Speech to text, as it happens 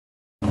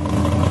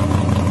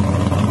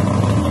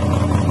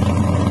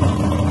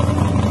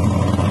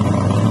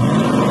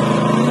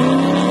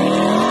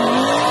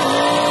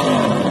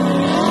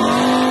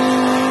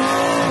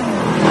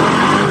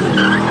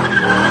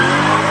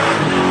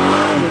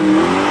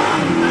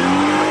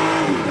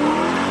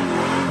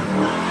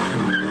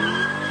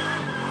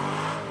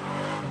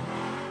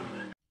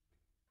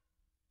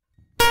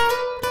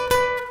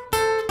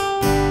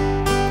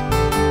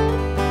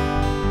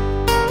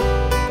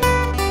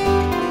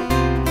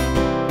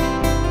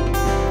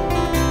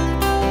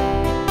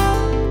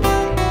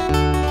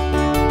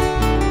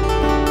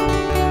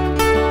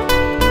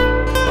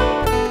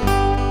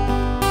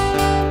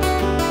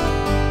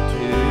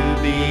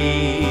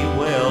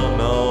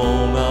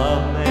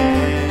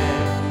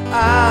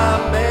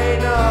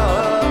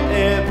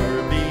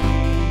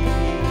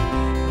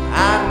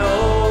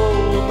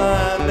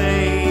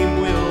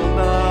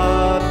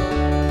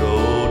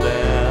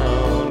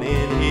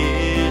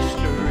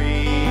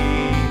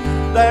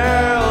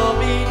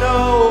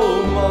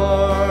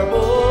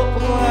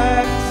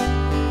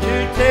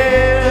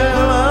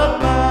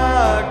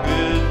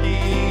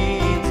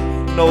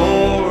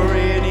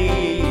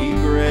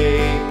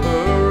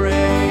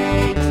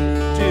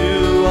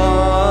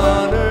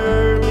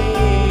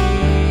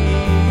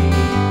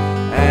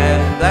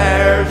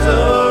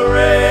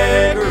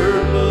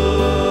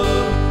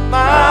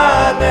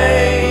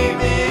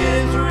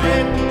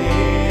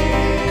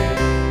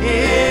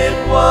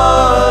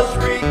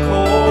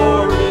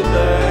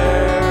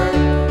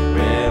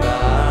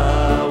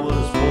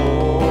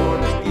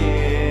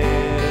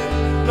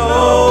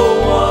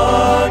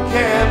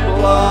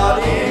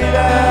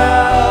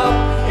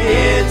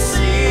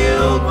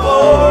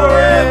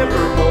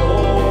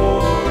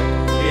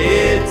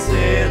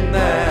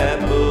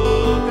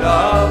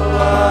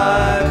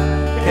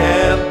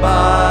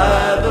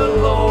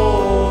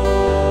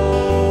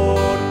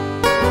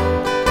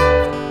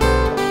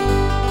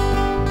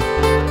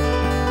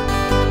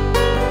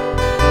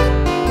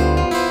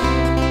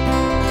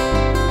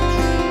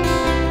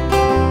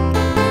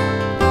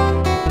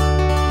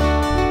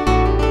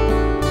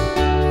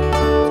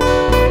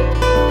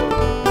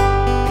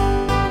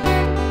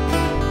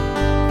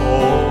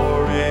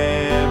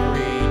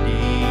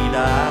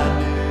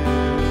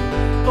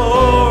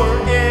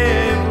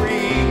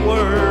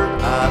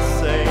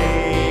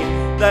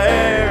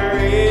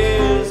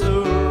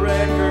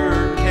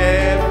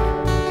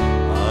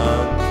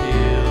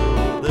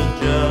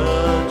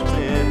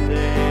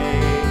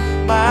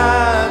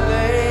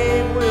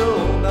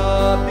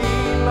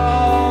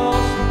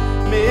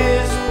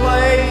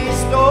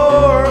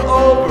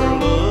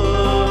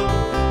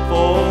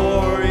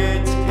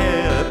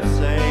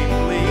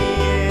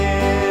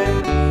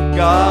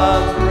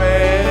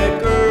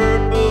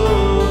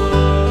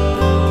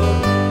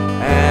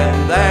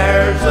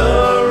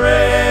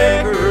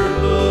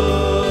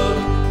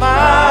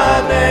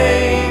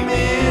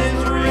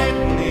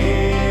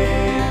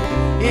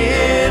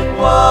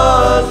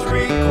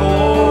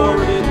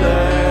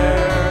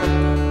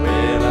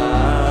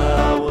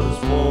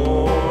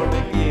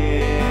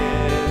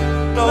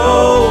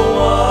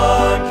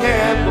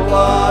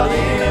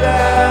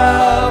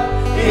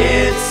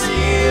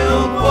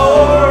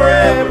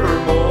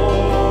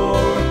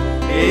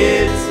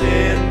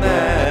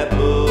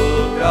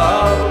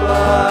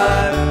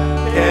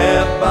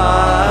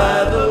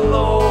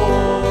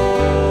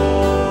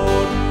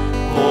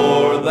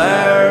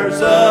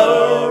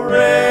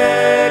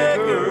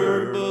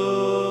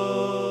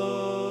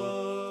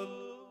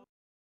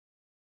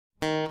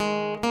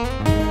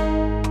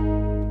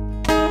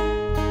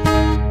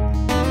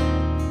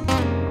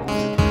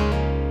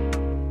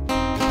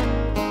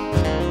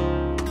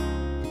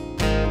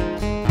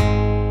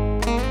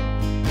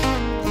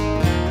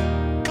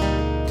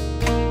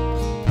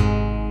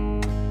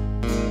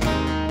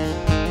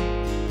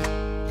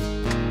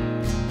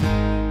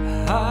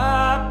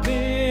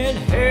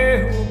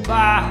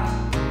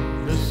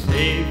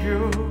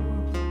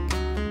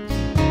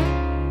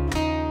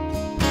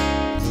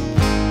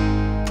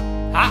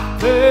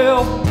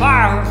no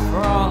fire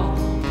from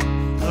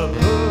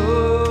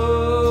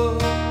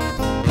above.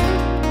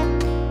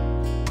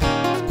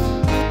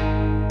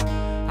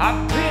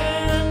 I've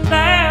been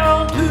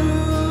down to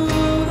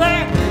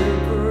that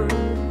river.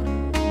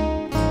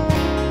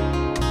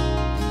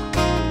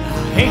 I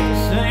hate to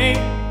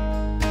sing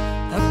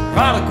the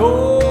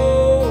prodigal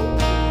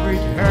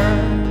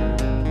return.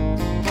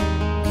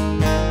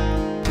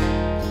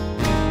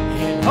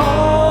 And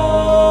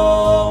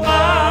all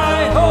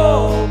my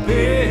hope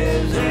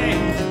is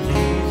in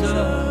Jesus.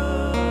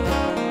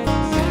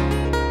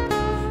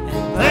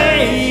 And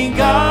thank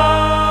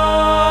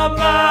God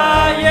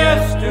my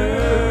yesterday's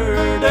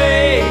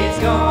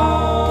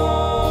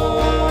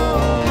gone.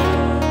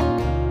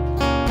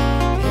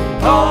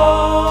 And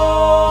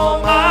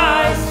all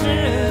my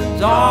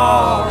sins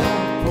are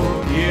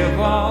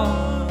forgiven.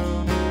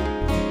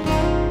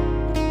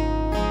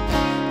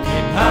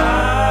 And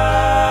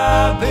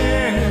I've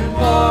been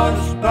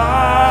washed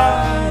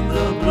by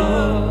the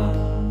blood.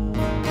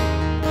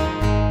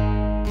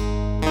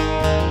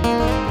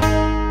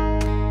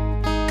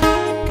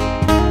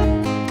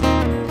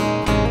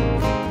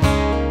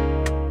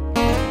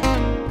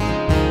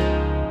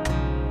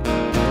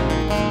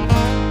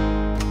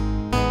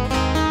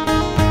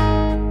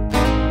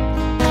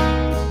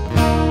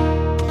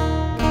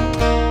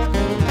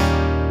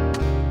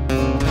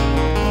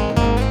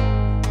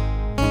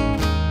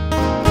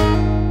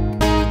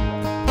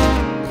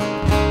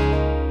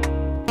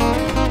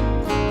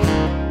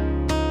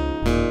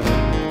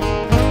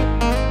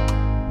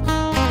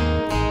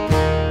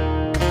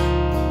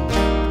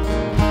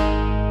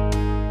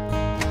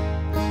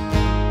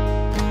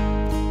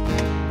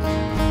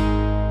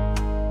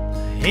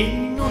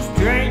 Ain't no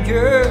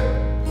stranger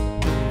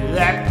to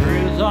that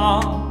prison.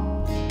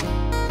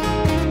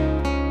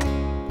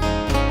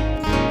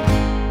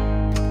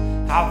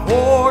 I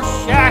wore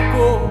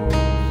shackles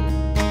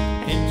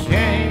and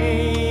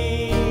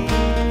chains.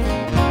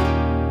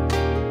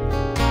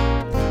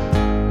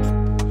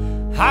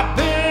 I've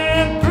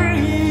been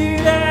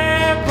freed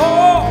and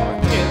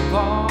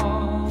forgiven.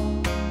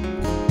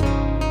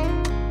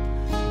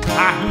 I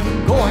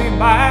ain't going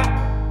back,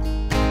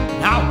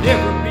 and I'll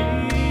never be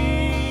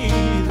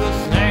the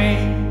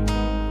same.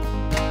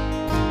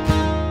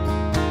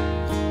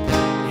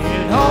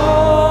 And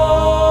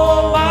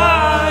all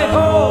my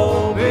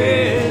hope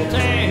is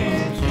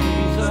in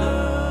Jesus.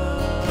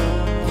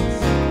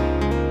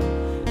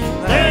 And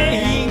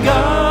thank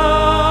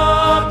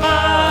God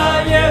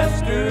my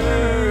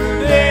yesterday's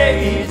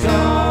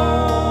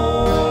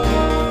gone.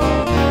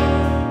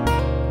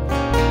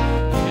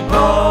 And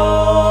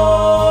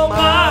all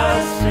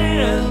my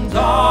sins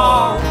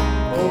are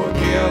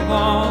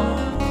forgiven.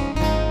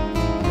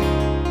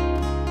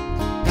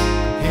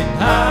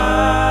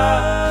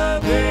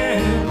 I've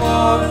been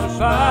washed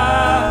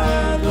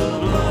by the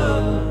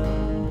blood.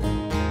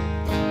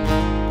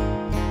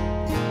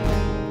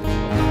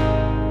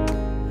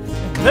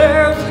 And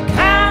there's the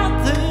kind of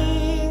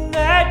thing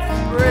that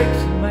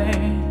breaks a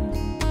man.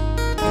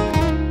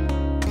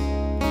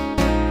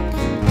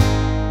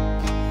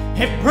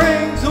 It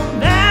brings him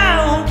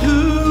down to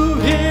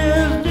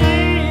his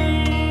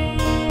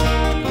knees.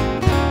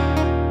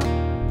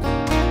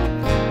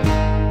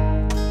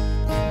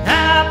 And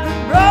I've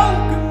been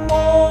broken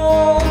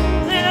more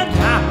than a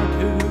time or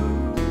two.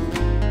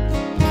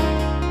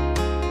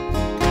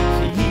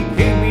 See, he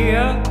picked me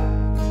up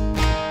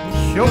and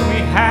showed me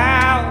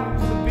how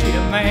to be a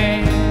man.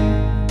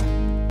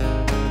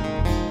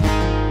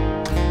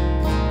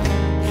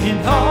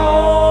 And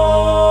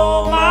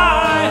all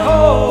my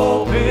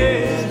hope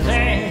is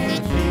in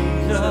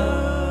Jesus.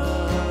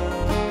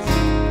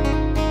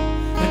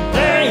 And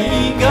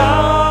thank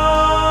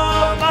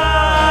God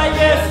my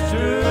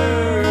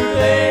yesterday's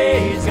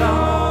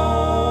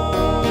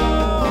gone.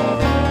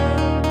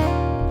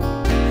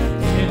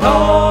 And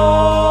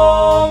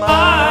all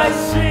my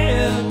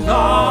sins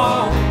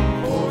are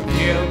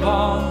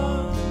forgiven.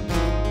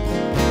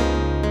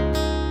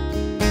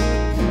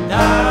 And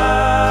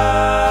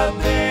I've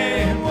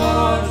been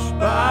washed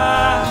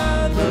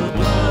by the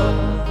blood.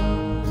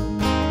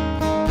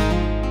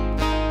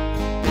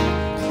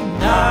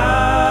 And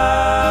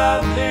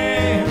I've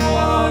been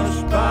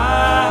washed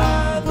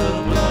by the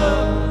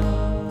blood.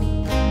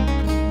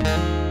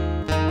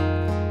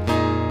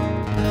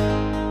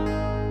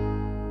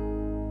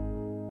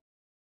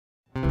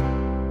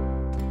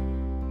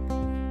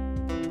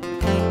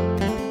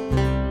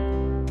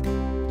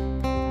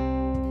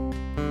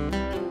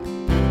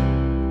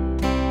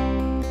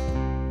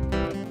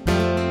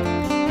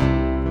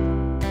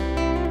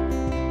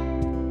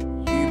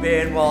 You've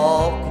been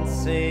walking the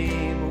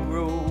same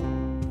road,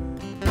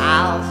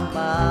 miles and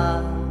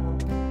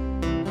miles,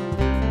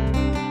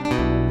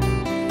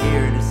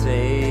 hearing the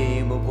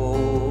same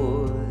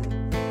voice,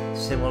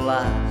 similar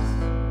lies.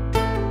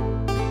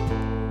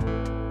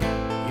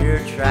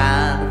 You're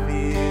trying to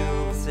feel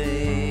the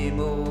same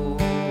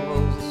old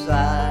rose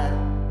inside.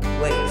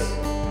 Wait,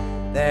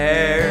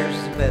 there's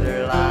a better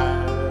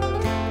life,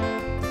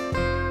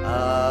 a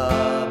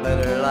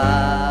better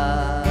life.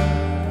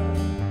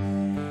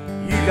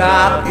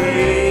 got pain.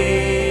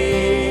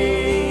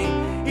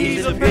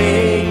 He's a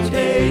pain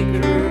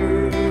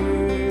taker.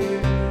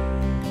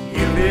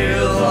 You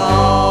feel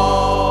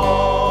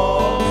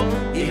lost.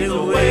 He's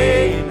a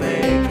way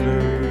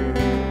maker.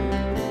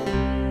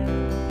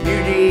 You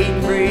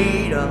need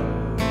freedom,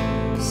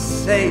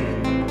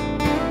 saving.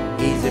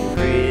 He's a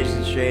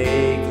prison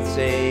shaking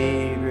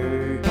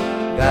savior.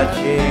 Got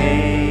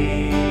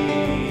chains.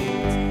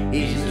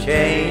 He's a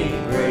chain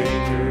breaker.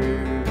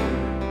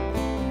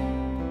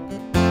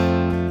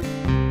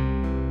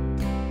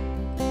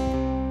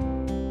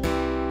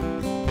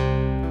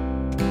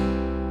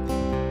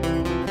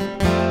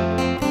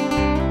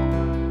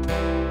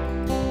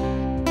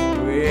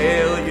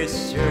 Well, you're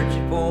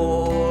searching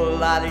for a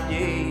light of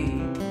day,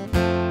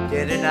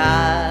 dead of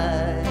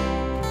night.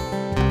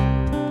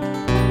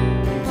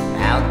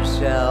 Found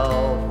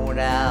yourself worn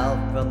out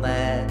from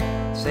that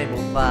same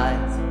old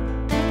fight.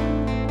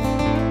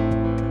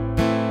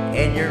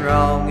 And you're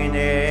wrong in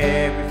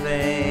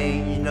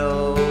everything you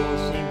know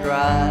seems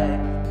right.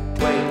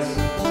 Wait,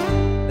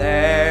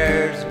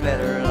 there's a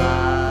better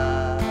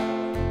life,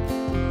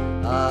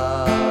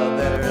 a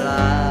better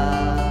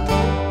life.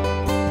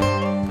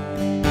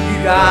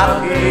 You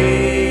got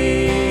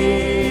pain,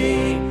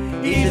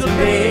 he's a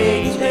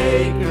pain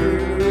taker.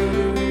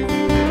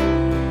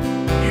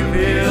 You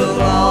feel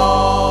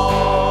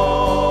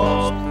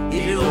lost,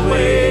 he's a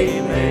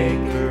way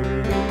maker.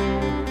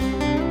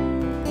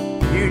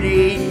 You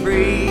need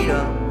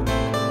freedom,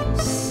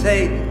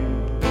 saving.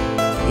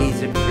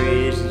 He's a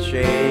prison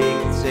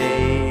shaking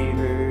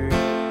savior.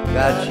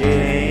 Got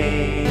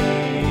chains,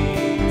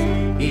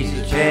 he's a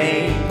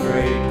chain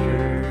breaker.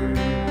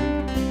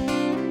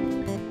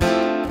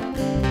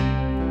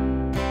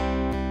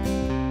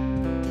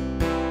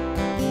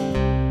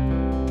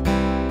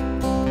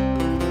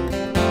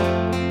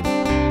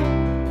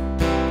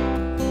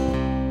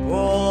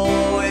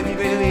 Oh, if you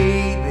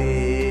believe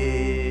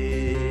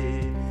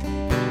it,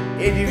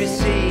 if you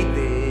receive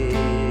it,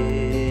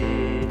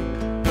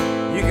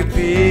 you can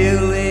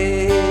feel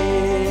it.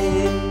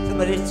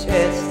 Somebody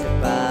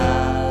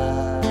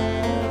testify,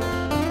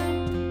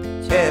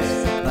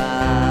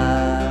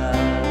 testify.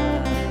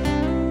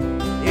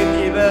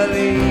 If you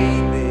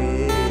believe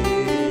it,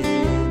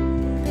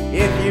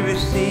 if you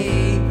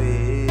receive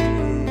it,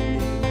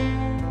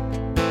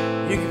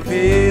 you can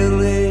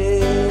feel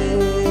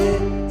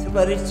it.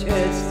 Somebody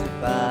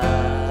testify,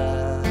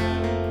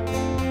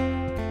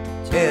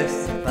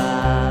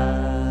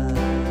 testify.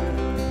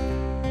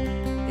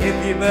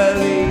 If you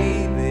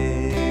believe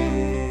it,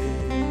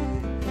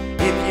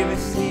 if you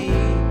receive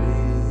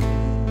it,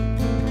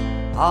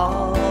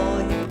 oh,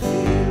 you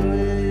feel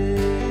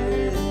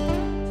it.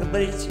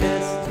 Somebody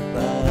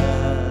testify.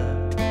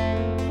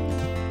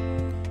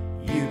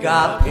 You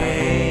got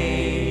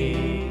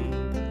pain,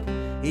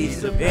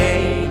 he's the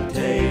pain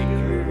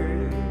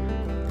taker.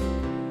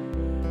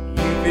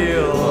 You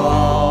feel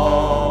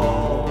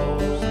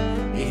lost,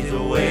 he's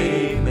a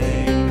way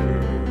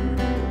maker.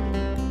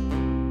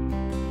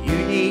 You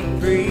need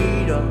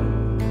freedom,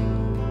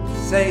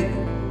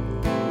 saving.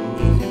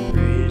 He's in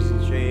prison,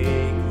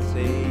 shaking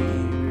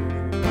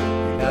savior.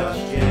 Got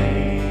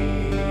chains.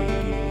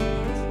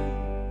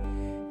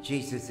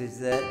 Jesus is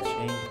that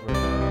chain breaker.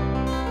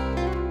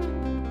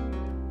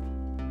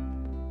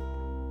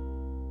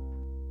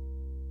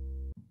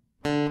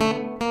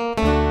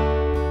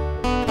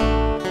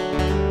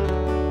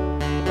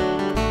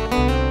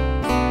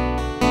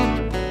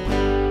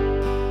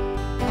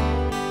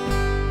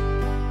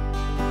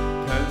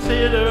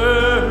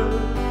 Consider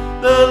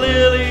the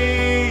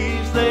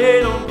lilies,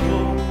 they don't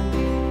grow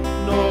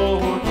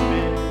nor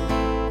spin,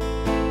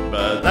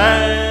 but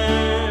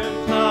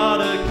that's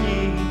not a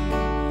king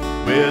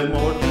with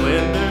more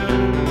splendor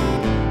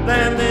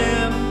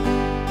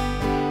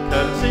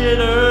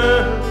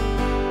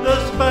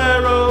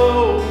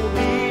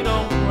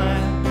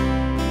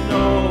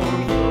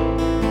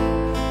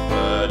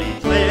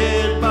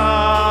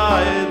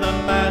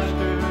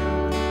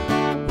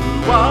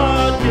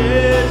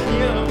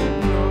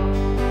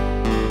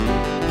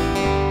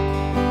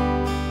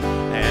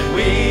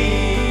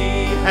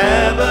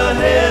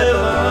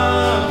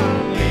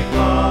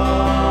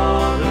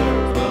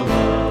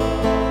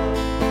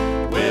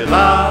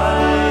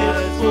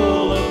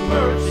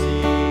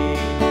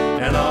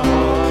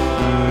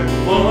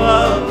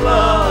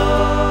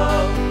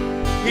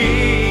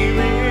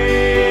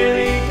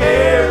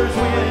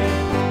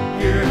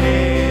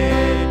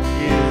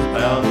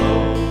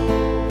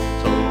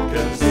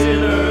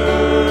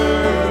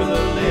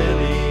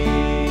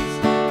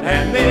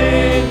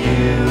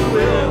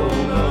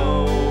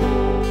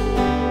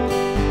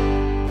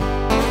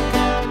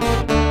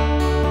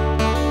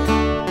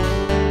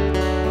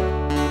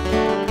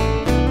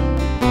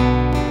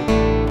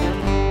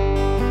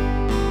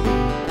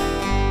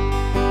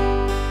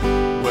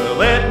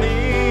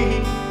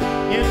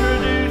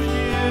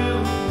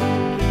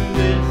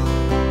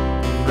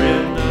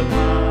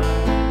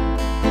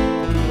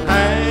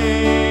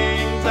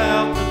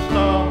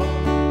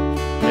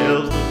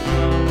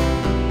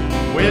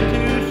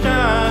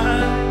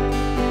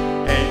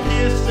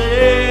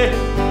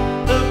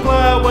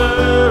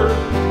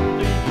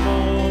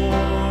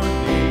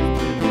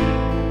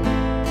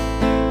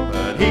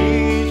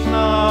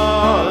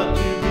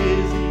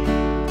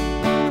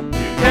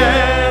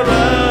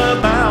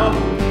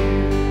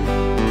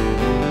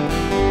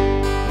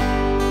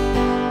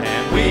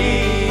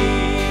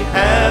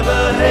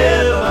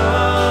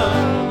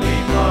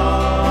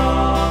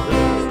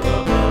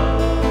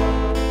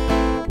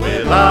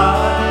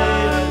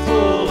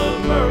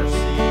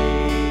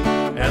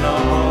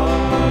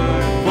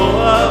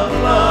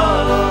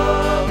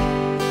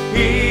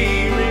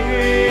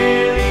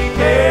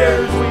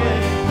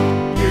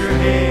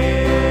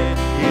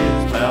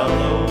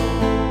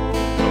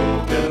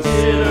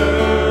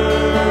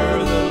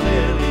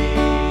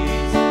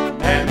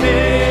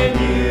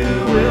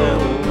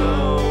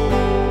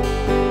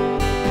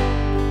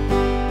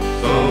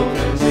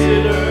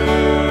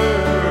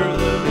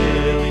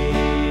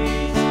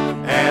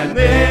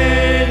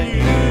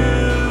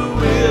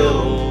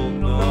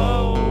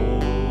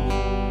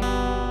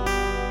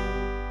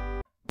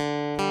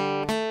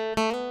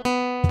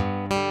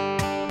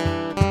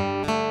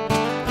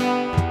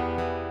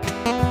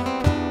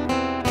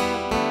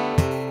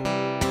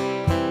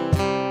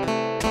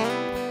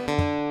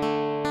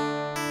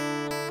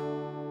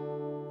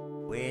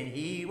when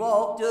he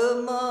walked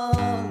among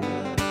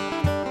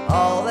us.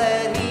 All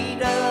that he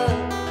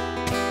done,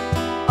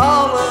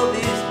 all of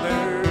his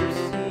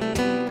mercy,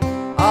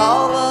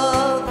 all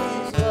of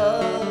his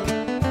love.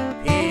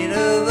 Pen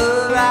of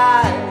a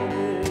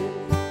writer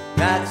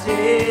writes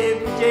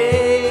every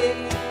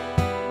day.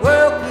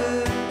 World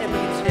could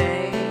never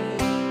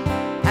change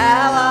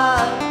how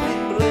I've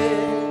been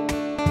blessed.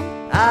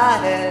 I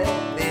have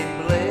been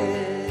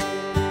blessed.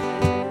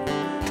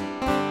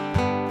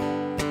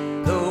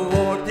 The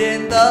warmth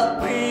in the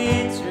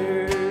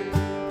winter,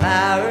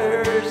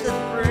 flowers of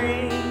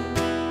spring,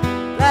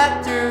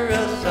 laughter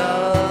of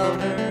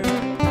summer,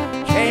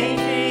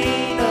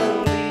 changing of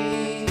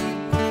leaves,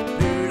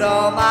 food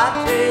on my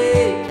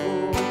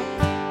table,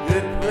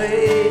 good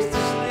place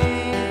to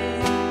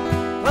sleep,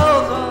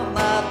 clothes on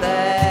my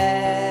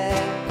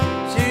back,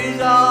 shoes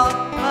on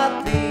my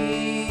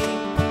feet.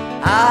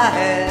 I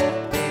have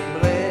been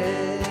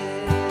blessed.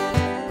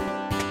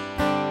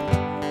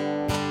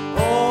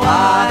 Oh,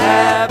 I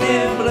have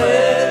been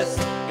blessed.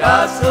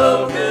 God's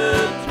so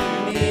good to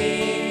me.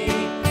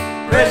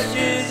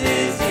 Precious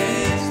is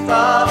his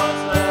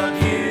thoughts of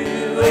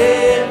you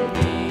and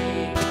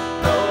me.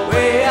 No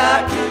way I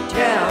could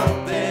count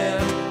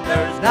them,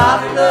 there's not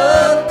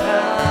enough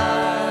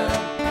time.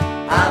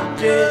 I'm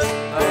just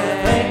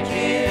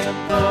thanking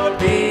for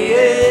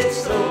being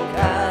so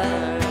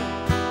kind.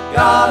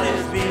 God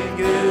has been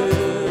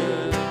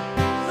good,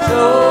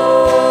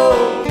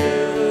 so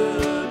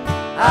good.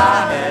 I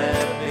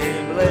have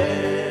been blessed.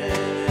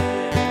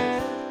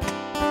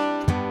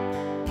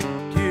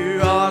 Two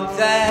arms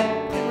that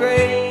can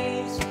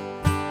raise,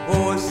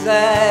 voice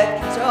that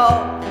can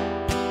talk,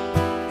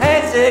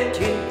 hands that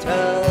can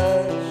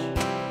touch,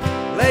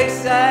 legs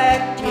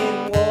that can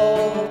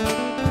walk,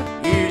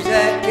 ears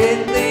that can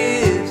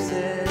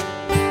listen,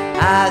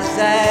 eyes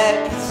that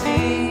can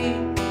see.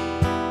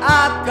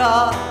 I've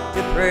got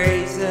to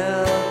praise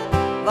him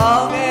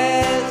long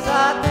as I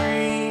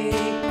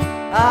breathe.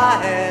 I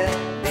have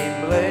been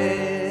blessed.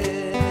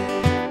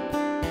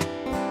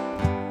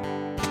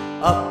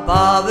 A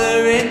father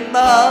and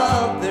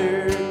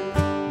mother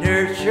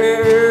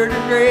nurtured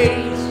and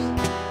raised,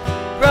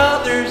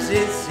 brothers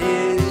and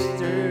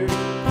sisters,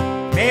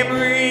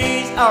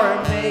 memories are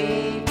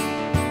made.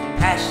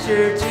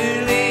 Pasture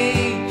to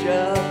lead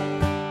ya,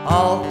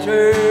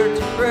 altar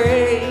to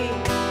pray,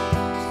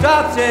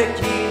 stripes that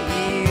can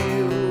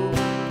heal,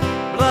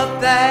 blood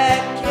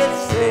that can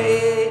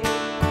save.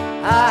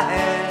 I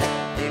have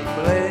been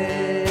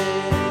blessed.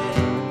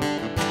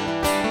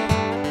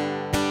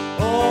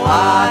 Oh,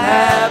 I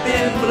have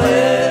been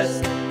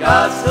blessed.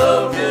 God's so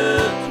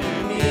good to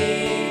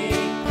me.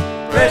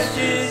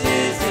 Precious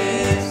is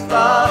his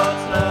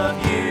thoughts of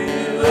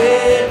you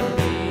and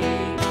me.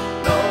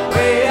 No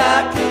way I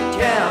could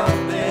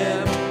count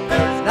them,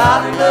 there's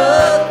not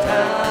enough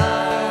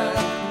time.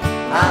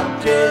 I'm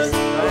just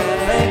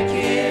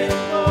thanking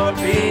for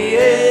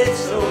being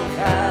so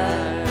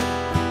kind.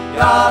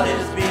 God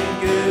has been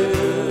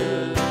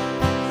good,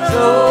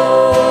 so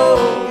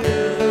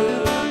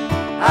good.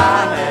 I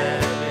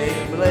have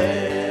been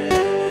blessed.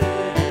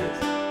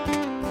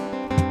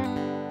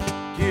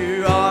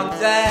 Two arms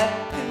that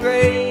can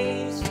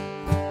raise,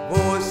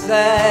 voice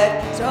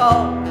that can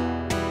talk,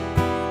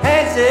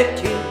 hands that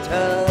can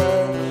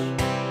touch,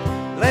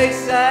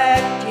 legs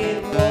that can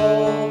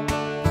walk,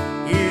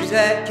 ears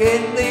that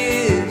can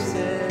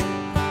listen,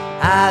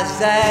 eyes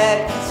that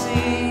can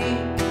see.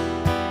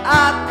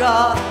 I've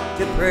got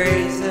to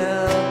praise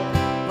him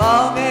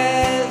long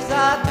as I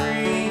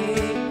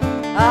breathe.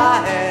 I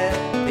have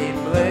been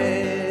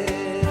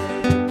blessed.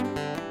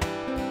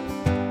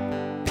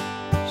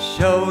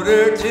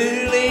 Shoulder to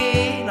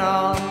lean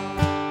on,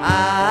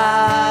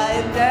 I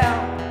am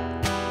down,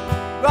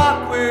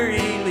 rock where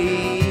he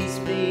leads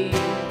me.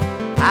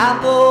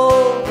 I'm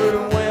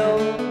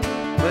overwhelmed,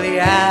 but he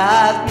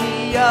has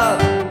me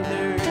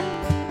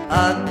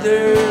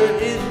under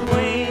his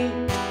wing.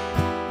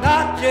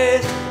 Not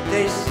just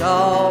a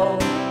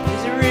song,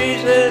 is the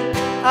reason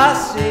I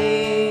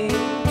sing.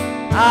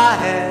 I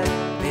have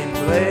been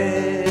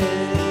blessed.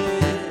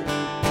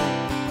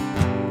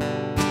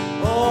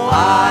 Oh, I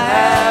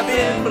have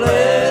been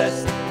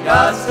blessed.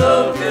 God's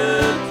so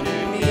good to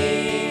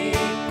me.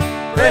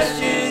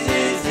 Precious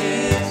is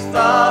his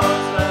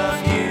thoughts of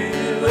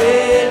you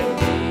and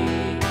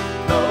me.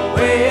 No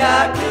way I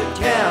could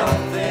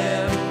count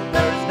them,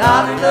 there's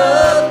not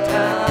enough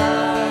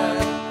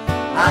time.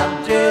 I'm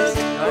just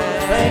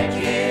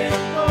thanking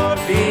for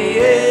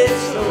being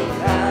so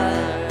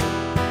kind.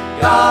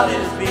 God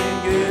has been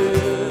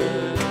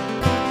good,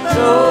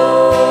 so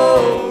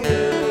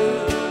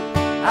good.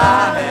 I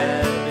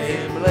have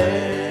been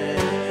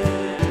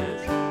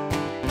blessed.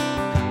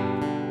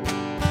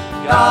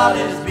 God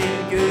has been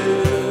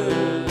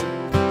good,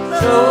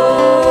 so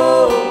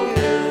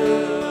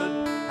good.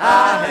 I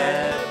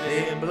have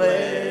been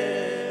blessed.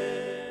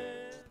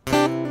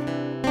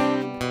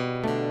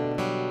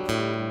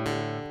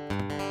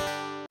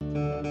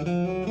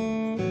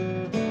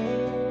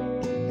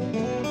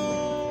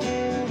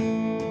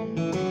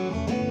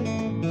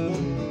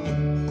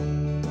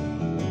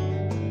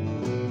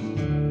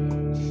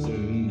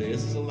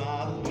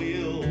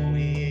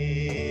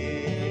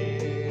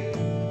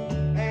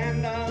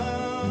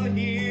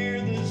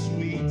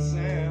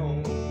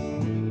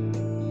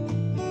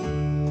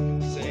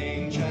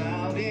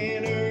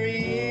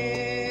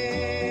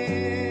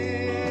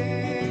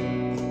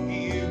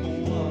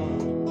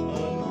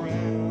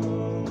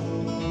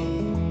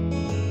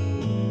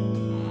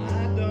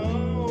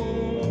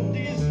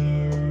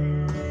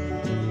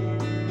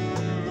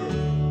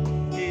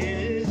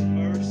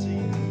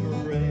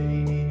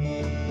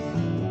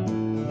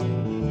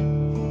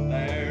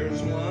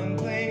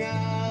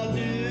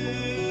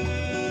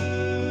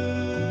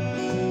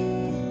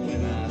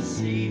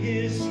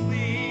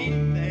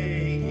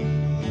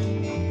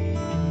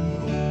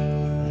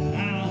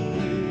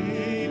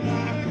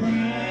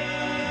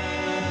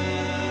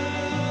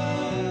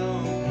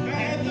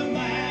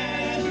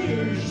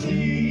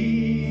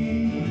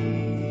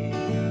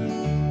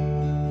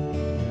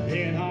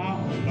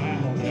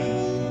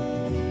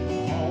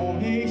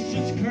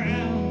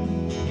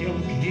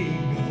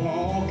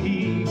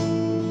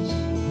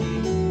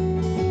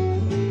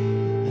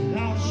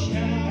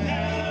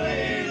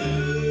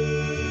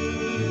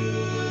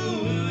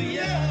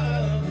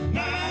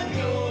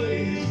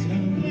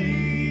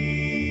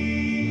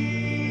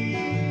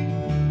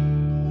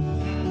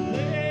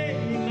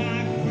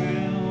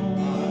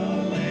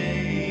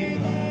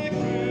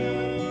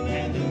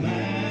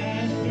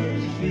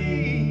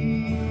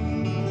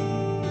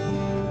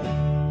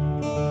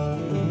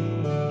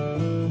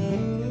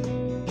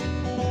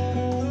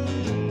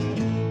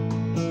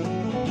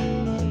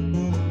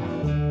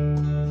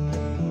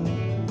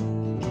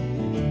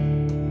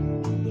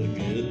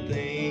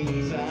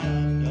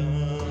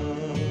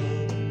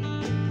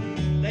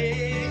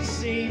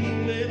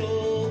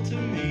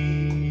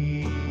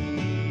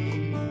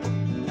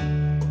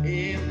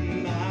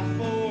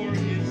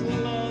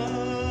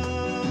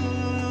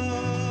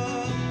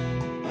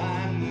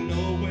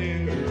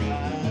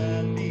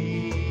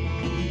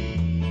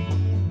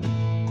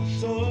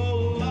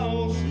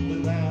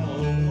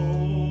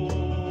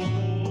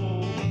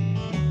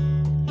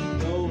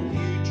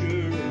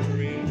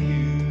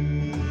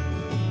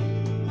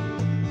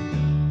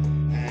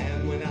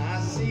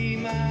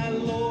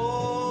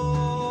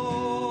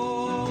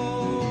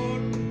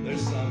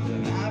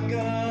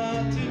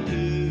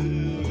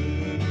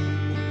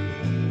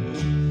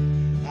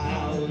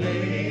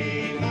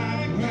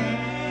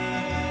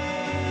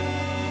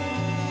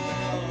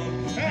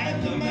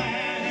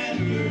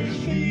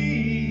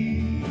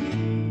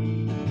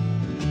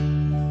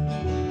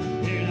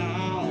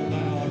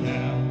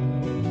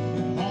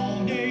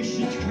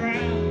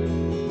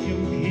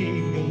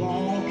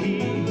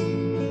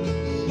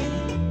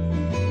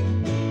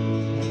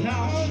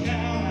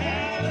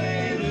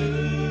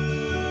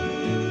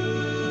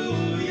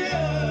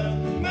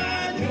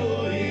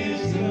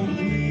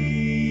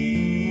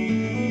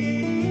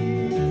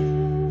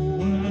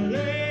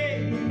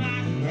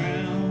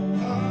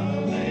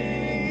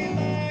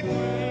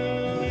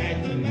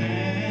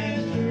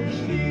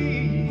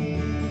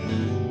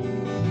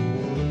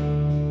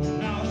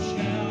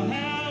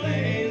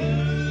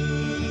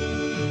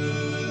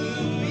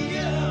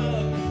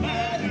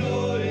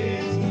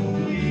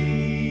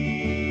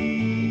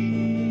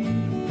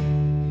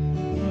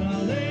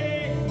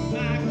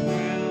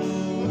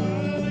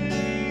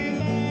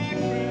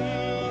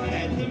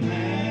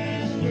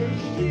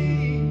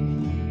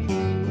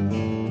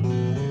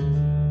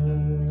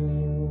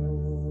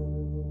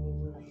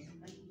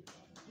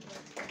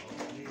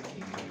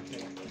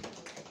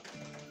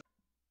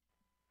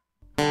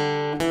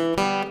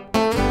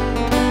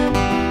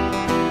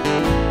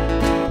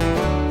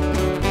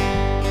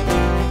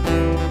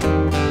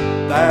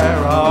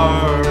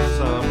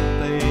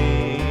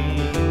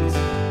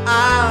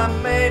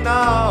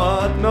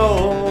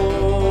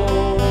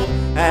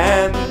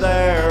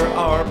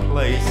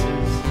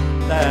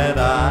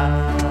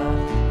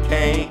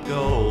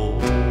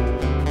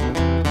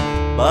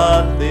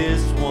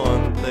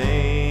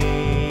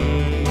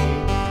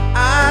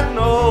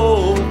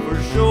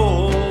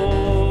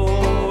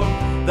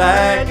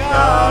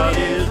 God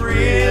is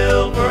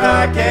real, for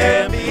I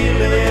can feel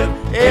Him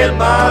in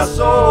my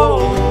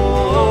soul.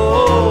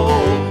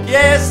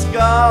 Yes,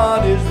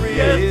 God is real.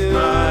 Yes,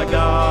 my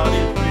God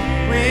is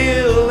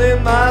real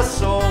in my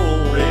soul.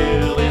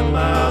 Real in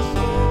my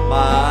soul.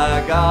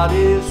 My God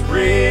is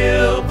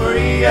real, for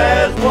He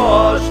has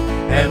washed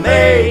and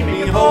made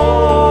me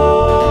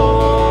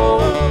whole.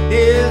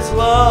 His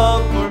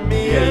love for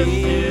me, yes,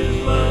 His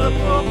love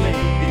for me,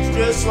 it's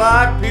just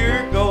like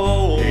pure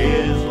gold.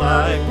 It's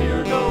like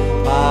pure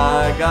gold.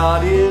 My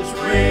God is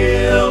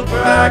real, for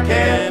I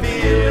can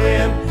feel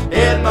Him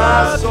in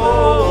my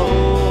soul.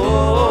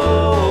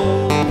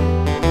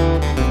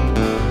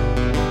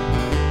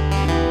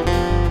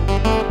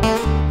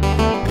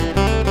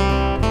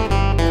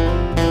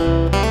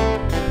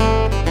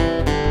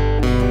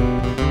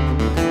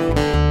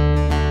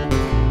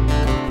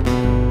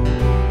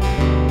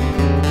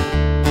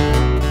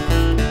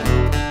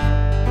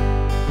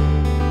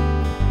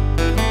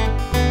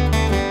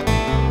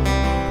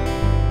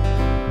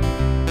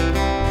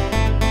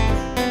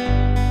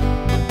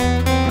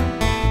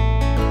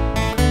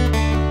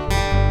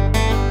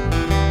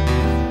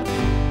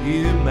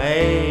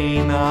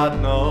 Not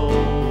know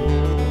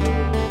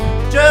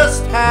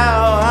just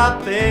how I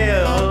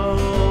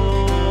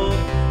felt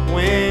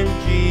when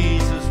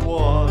Jesus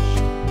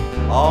washed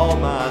all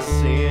my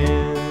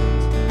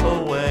sins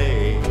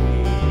away.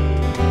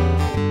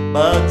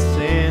 But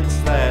since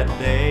that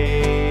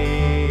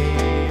day,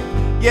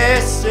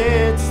 yes,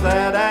 since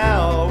that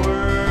hour,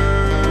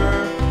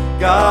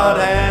 God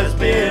has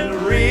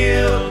been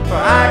real, for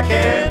I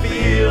can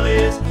feel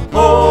His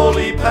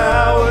holy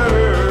power.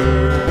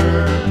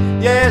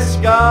 Yes,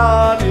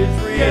 God is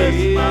real.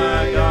 Yes,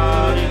 my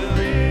God is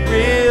real.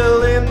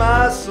 Real in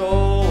my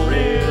soul.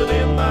 Real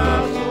in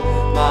my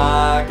soul.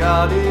 My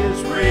God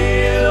is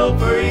real,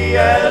 for He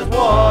has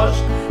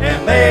washed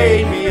and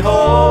made me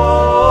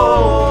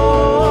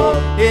whole.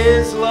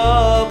 His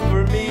love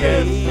for me,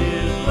 yes,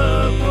 His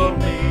love for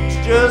me, it's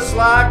just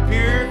like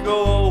pure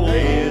gold.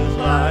 It's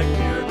like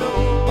pure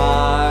gold.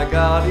 My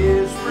God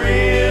is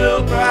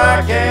real, for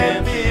I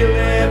can feel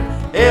Him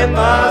in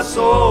my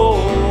soul.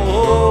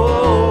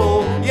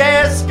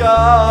 Yes,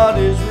 God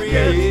is real.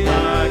 Yes,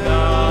 my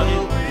God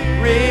is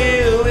real.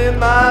 Real in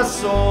my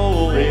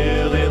soul.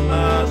 Real in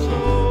my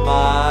soul.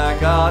 My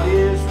God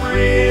is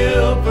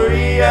real, for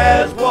He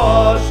has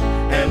washed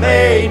and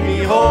made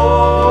me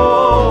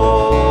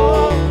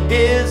whole.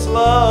 His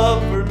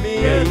love for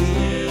me, yes,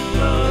 His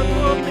love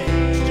for me,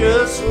 it's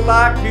just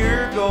like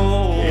pure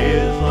gold.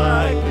 It's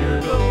like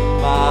pure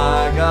gold.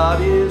 My God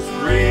is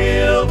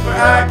real, for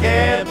I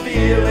can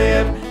feel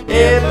Him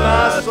in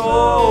my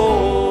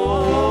soul.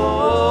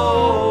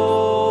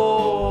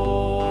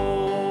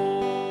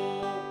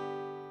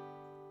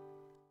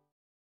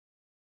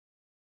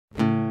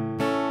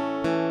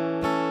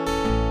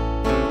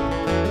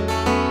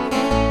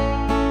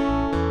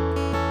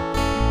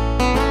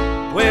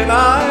 When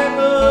I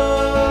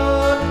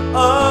look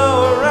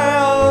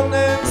around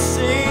and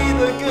see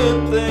the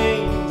good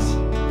things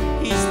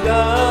He's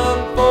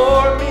done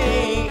for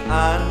me,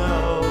 I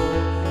know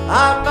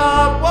I'm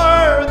not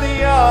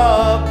worthy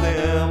of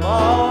them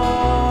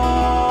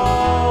all.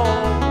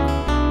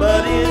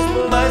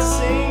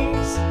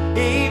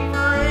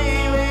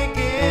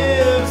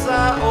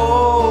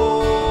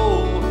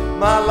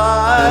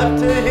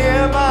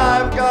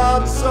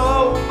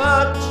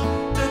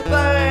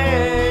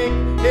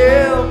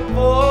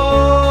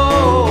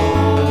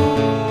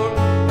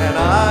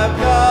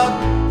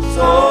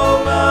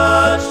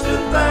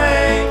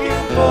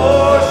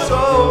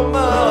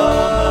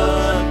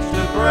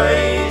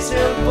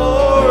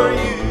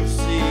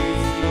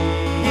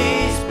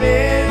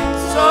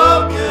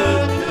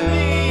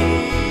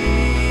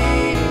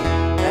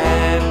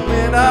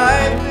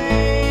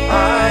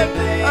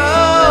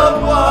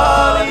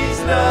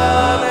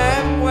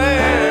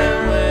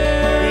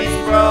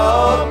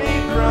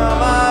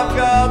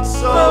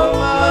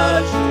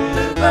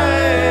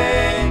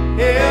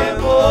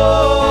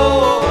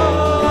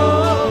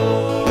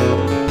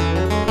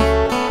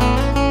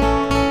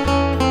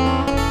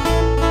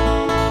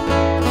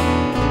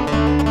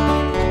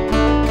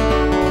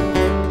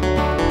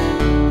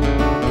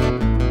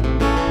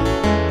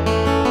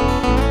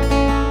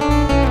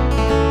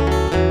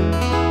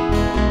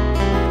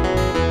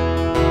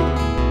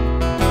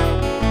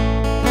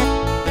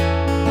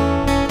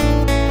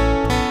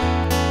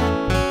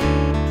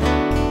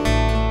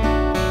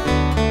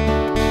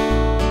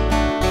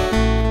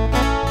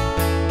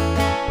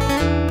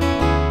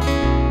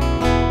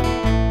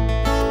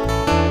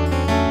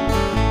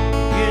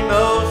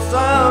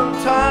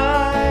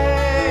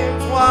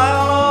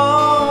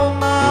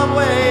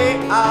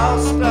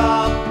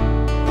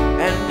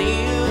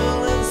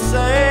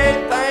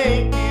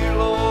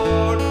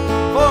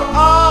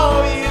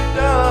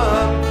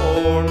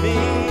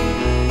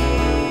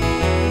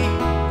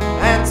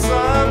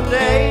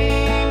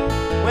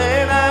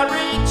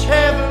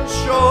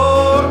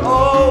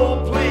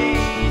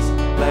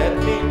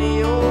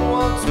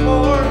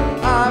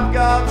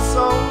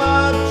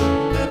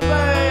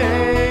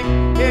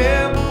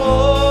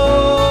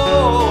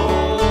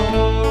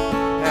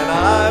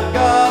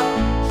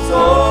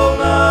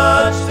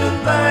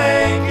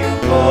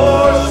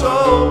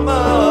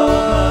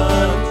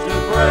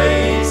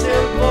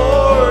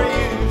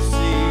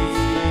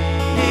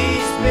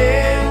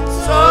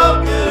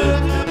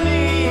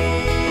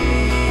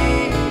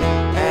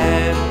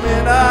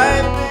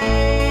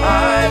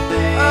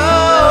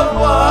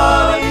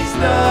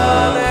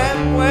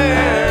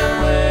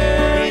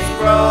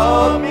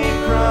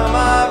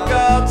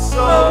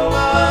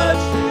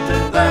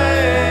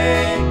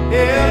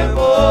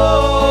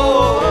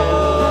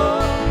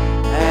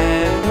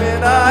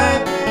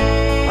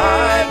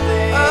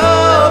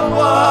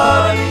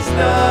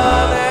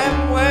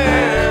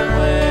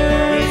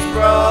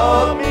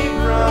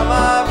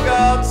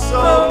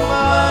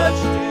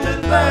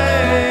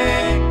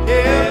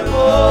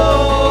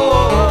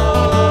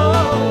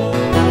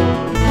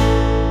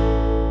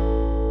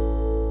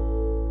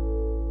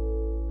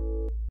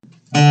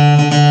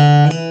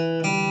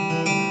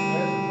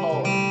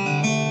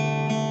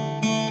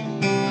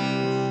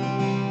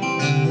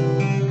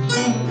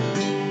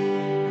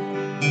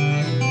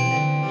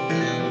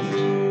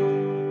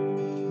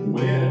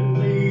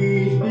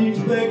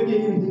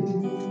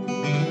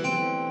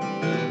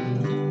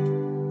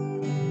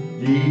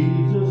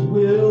 Jesus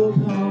will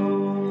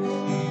come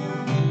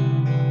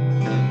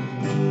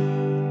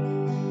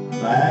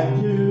back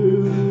to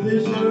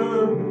this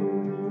earth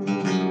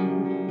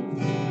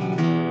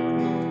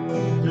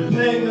to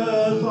take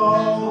us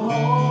all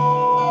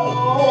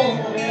home.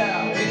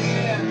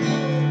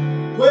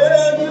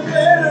 Well, you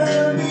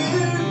better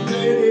get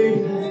ready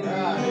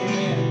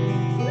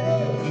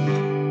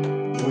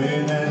when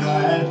that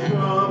last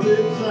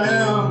trumpet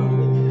sounds.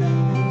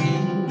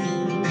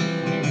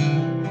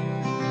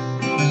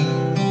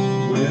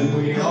 When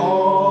we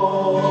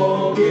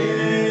all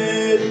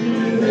get to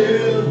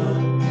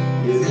heaven,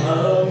 His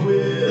love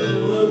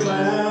will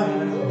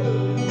abound.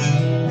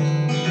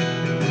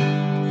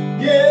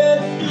 Yes,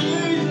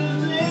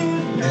 Jesus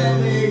is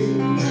coming.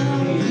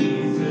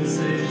 Jesus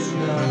is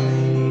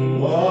coming.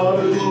 What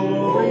a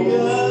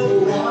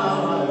glorious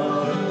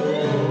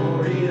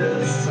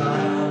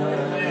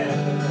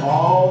sight.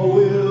 All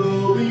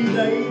will be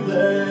laid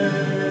there.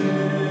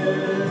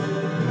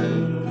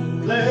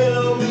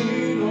 There'll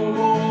be no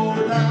more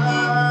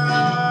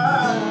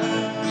night.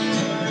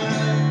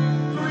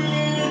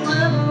 Sweet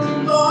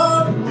rivers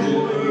are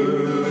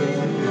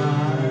flowing.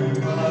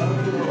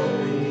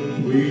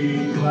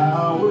 Sweet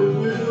flowers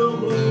will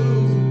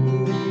bloom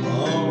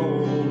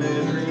on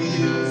every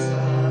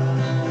hillside.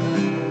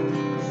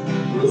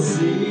 We'll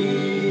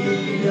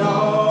see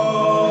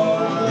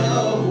our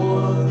loved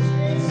ones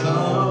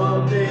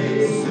someday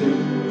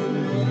soon.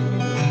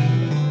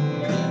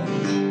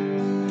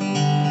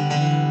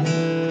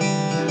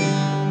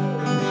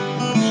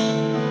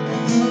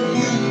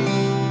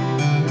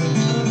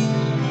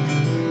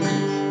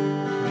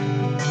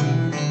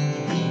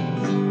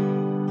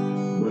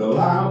 Well,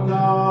 I'm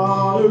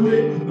not a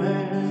rich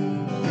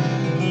man,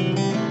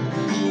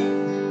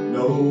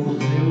 no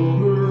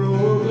silver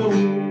or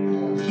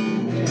gold.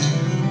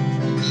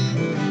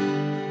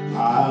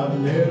 I've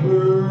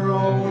never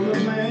owned a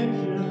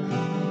mansion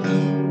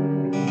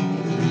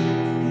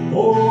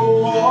or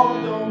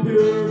walked on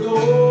pure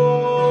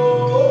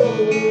gold,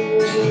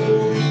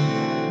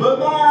 but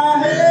my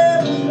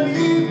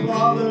heavenly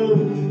Father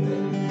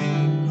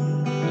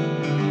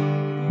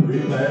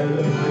prepared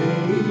a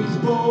place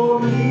for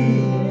me.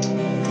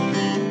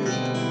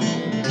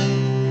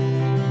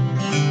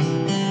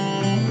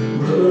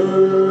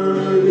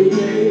 Pearly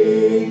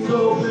gates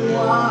open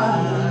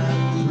wide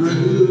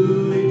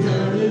through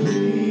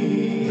eternity.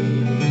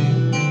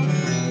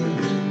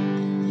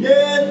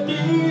 Yes,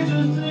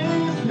 Jesus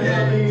is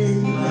coming.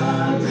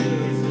 My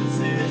Jesus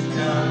is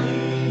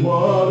coming.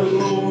 What a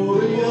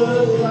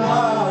glorious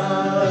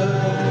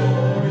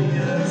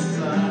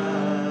sight.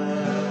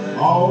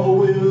 All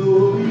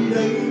will be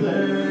laid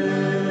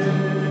there.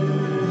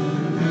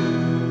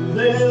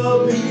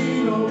 There'll be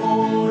no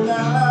more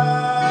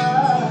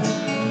night.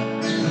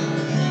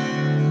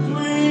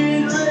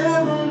 Sweet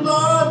rivers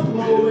are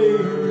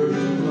flowing.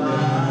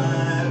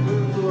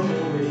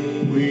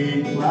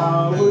 Sweet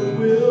flowers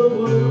will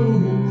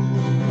bloom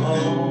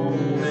on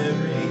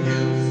every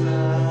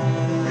hillside.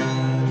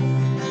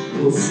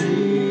 We'll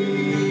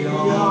see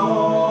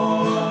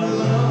our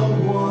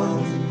loved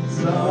ones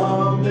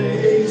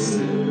someday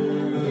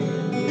soon.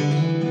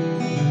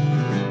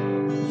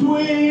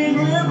 Sweet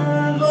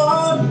rivers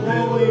are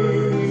flowing.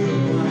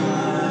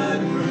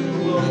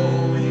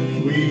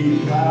 Sweet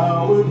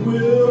flowers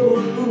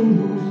will bloom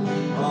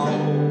on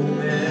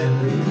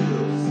every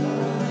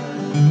hillside.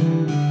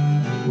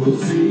 We'll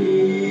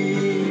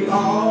see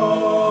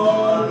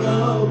our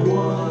loved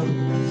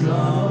ones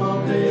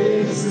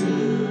someday soon.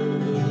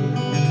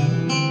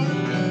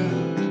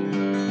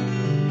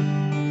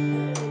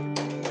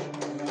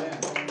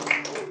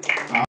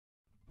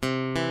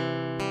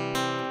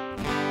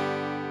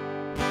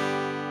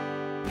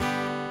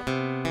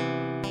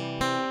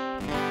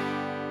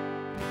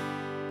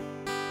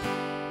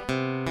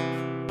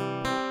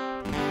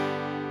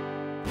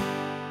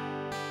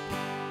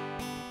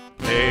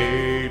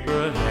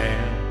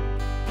 Abraham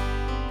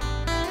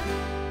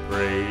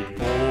prayed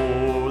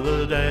for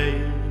the day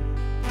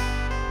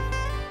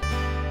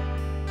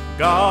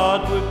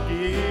God would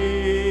give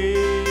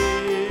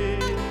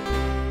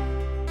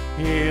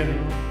him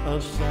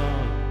a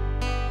son.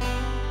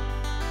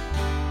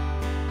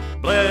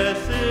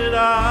 Blessed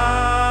Isaac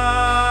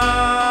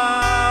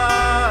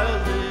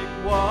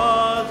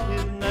was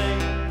his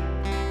name,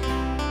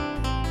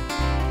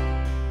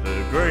 the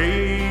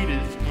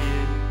greatest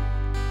gift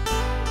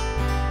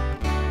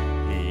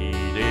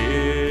he'd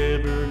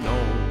ever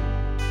known.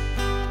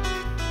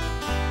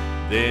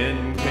 Then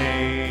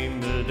came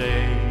the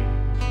day,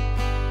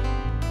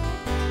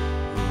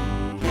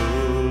 who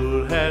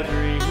would have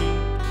dreamed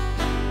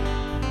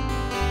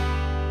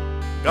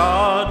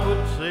God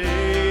would say,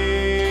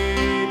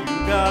 you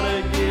gotta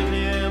give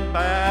him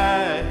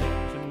back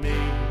to me.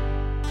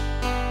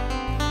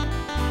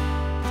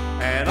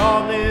 And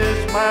on this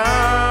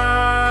mountain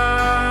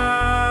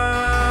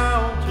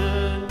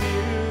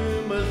you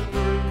must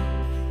prove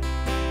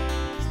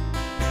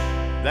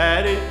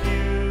that it's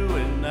you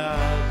and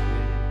Isaac,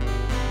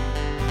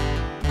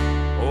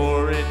 or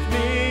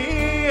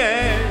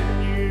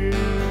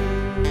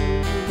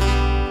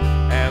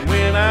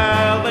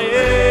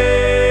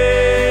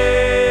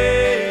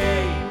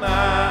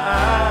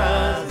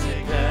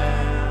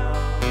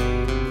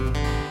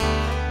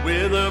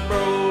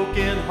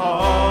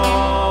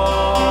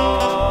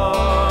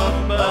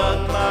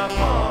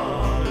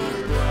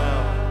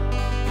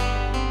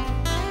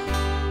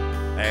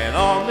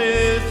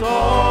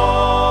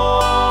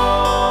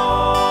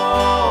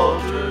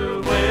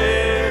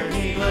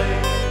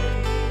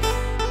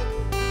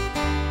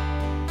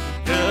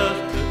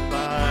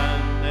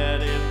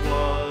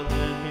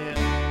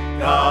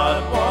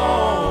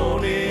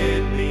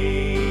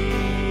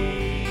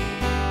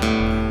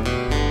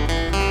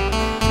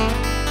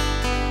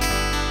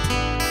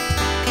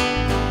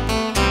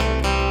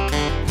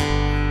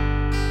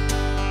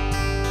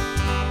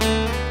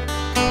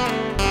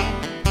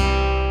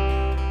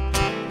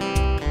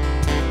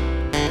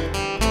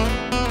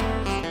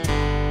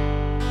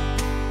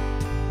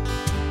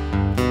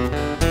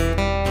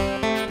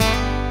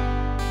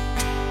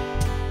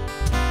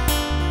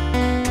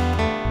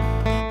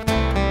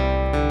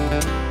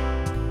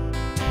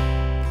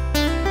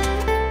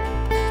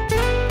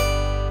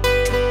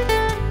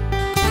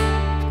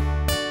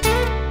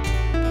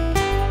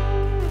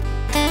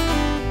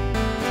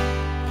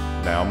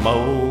Now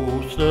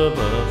most of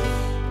us,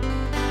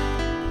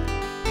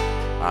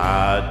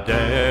 I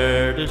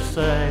dare to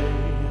say,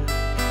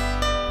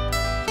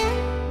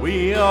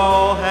 we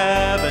all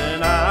have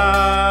an Isaac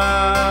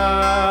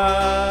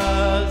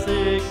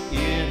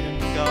in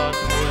God's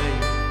way,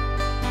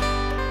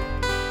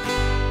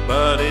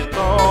 but it's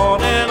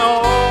on an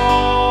altar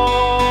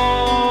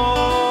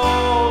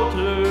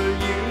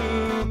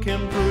you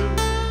can prove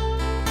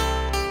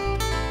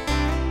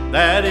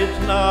that it's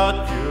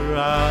not your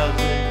Isaac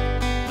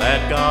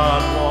that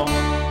God wants.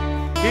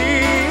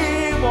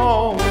 He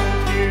wants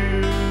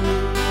you.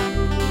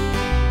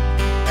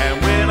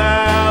 And when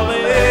I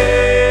lay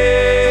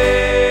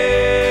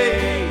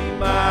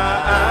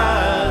my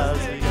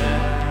Isaac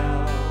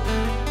down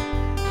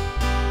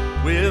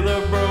with a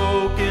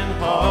broken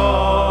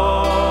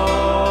heart,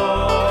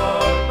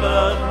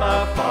 but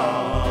my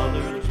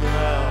Father's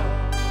proud,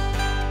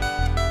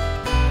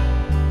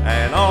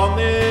 and on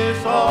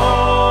this altar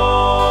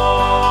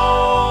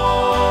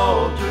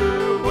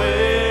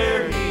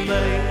where he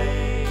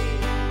lay,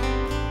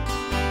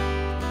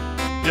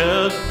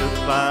 just to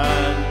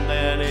find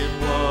that it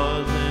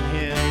wasn't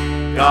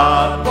him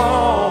God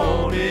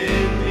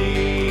wanted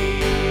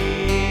me.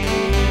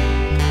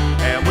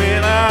 And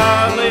when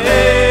I lay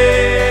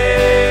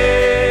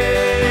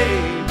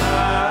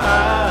my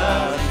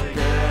Isaac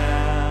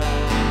down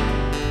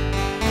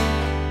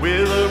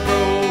with a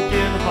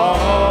broken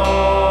heart,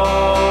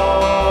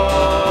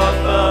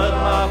 but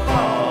my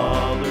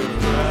Father's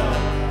proud,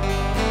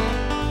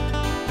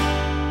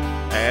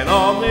 and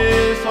on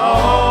this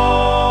altar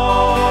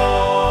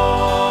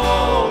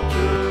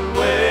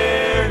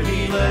where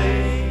he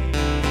lay,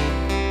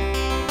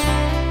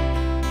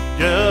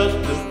 just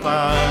to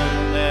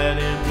find that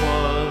it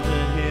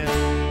wasn't him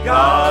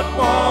God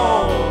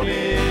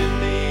wanted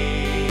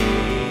me.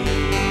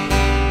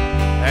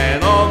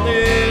 And on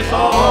this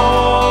altar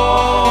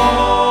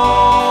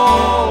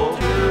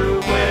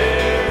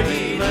where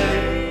he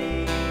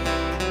lay,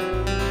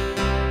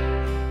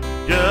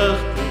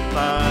 just to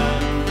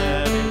find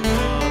that it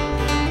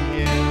wasn't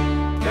him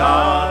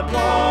God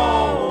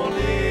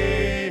wanted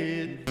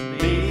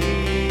me.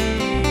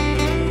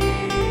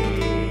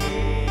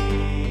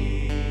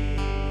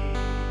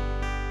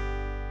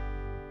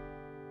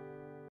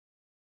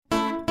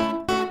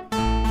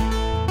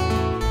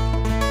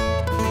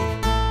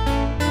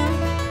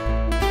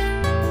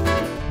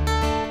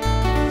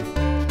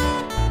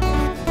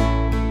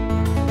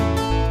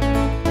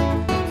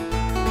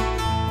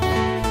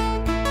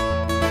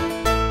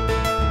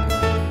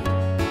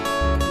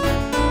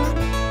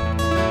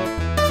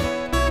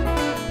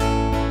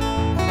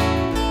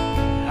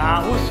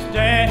 I was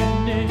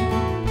standing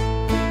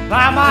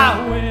by my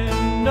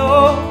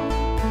window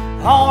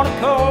on a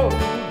cold,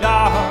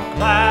 dark,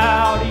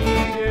 cloudy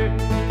day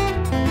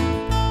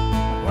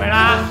when I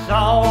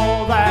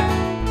saw that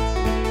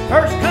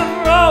hearse come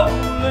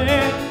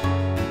rolling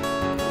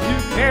to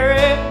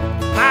carry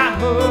my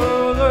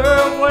mother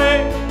away.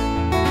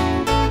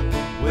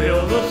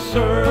 Will the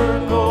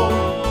circle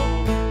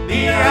be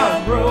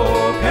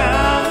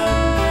unbroken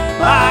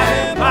by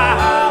and by,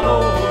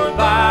 Lord,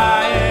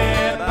 by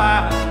and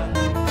by?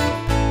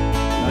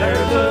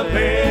 There's a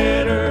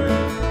better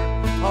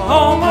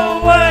home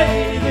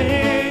awaiting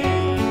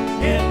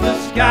in the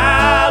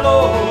sky,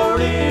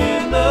 Lord,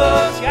 in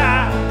the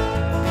sky.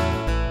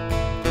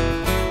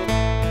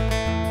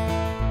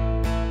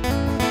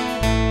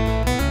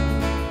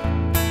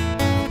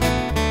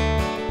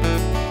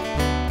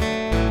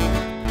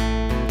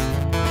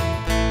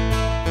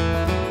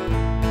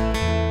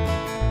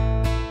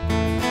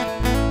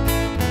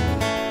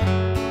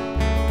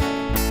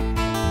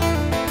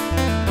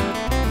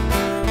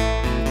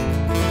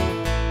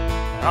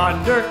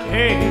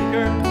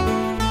 Undertaker,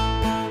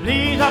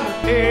 please,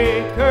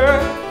 Undertaker,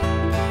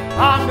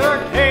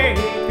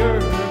 Undertaker,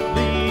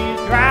 please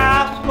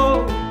drive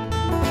slow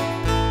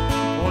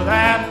for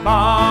that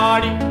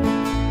body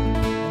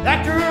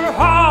that you're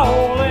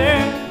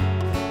hauling.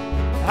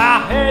 I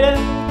headed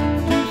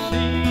to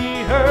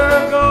see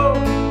her go.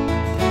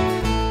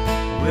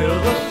 Will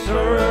the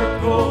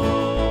circle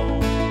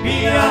be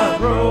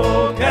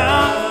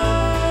unbroken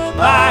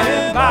by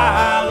and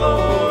by,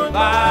 Lord,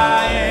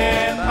 by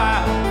and by?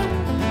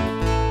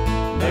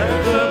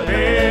 There's a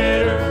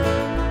better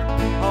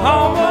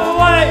home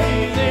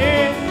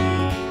awaiting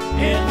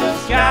in the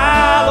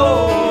sky,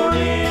 Lord,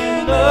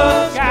 in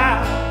the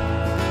sky.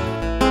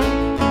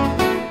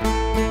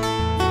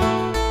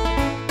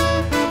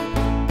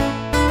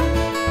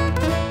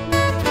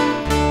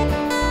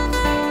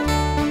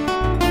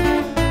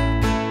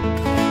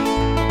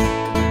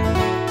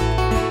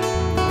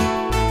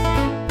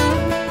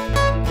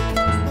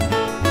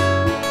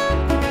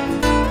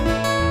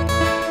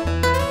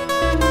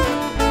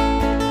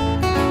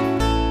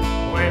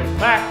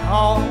 Back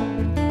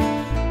home,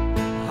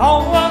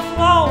 home was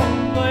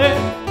lonely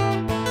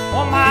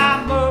for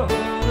my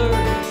mother,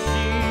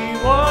 she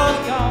was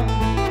gone.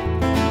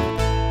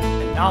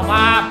 And all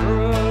my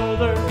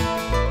brothers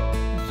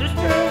and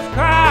sisters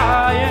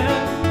crying,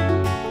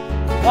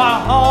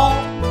 while home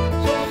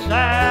so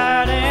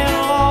sad and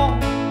alone.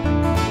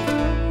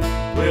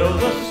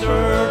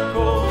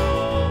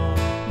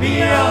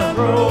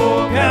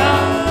 unbroken.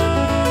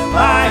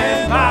 By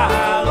and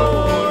by,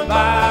 Lord,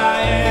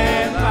 by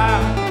and by,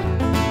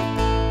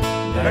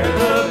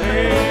 there's a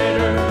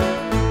better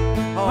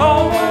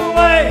home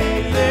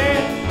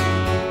awaiting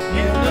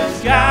in the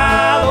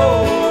sky,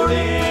 Lord,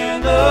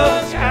 in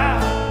the sky,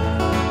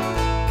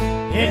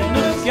 in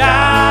the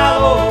sky,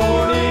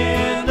 Lord,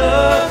 in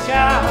the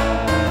sky.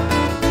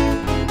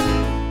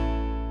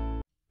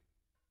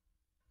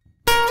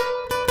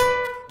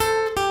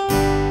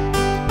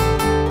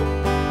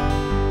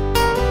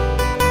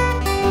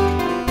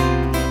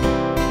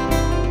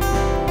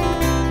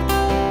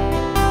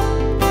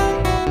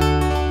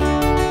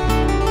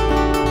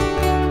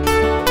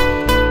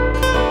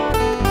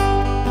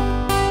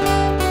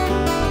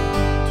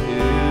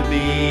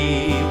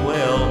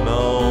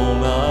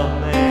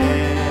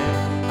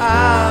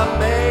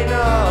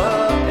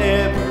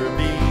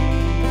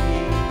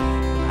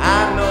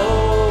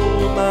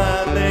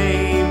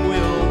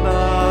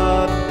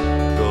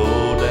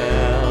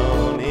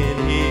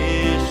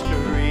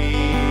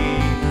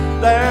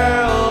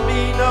 There'll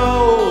be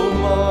no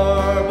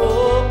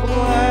marble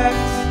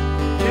plaques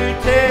to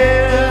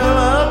tell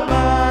of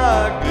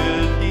my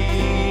good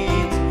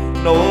deeds,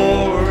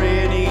 nor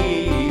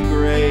any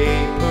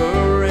great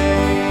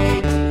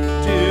parades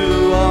to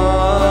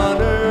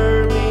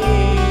honor me.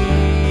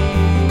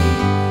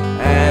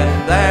 And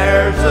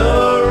there's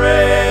a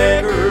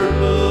record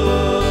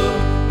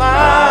book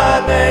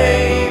my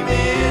name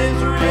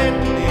is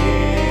written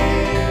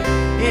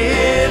in.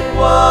 It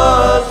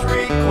was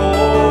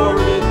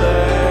recorded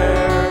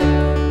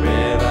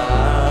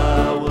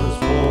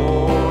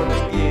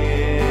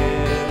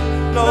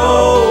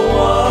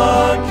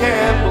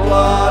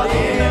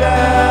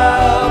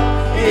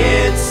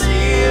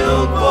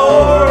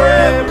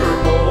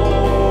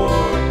forevermore.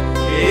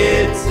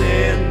 It's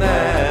in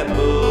that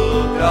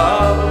book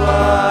of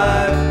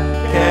life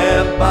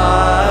kept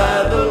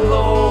by the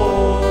Lord.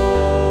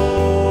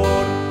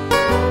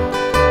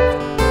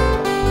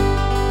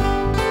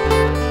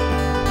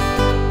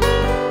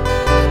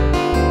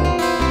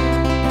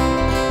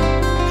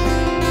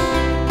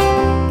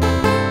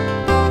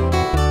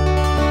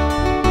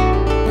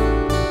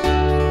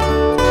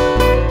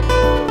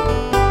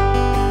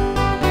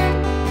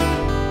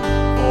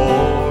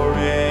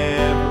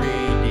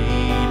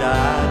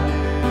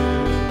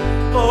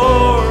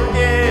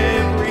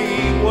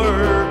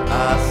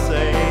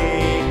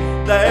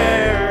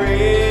 There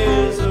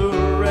is a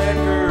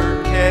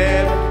record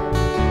kept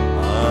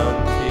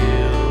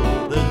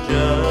until the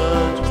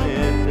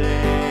judgment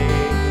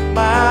day.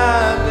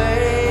 My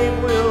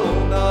name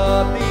will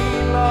not be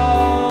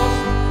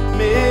lost,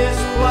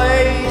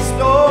 misplaced,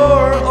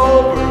 or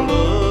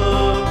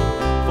overlooked,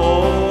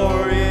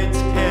 for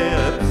it's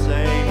kept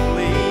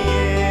safely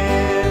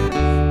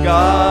in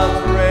God's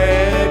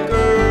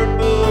record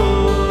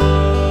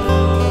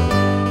book.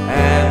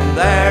 And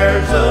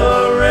there's a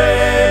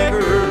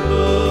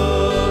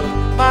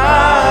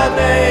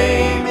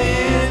name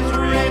is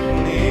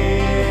written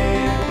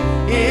in.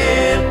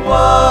 It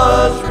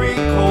was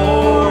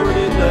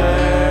recorded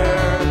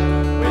there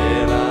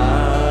when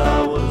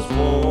I was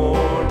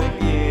born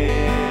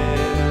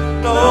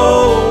again.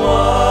 No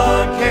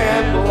one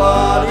can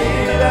blot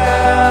it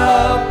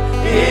out.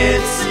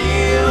 It's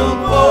sealed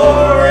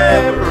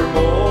forevermore.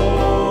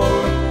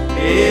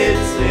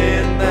 It's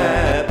in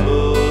that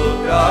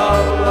book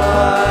of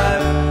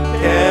life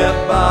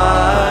kept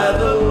by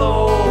the Lord.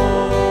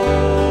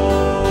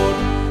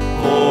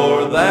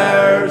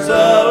 There's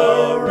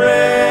a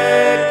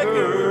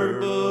record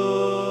book.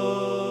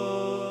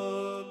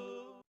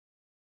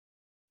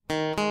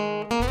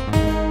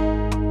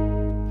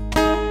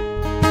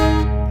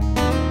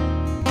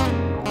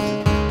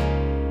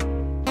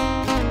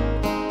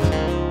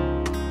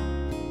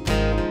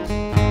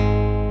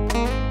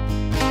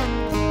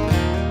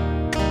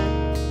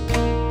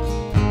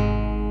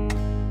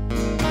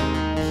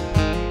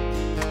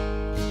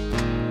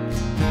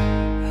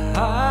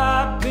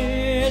 I've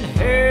been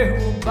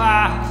held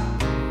by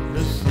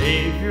the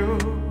Savior.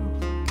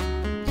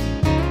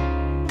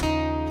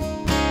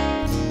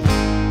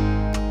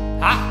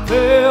 I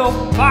felt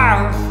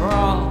fire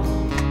from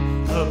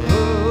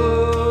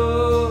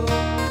above.